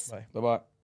Christmas. Bye. Bye-bye.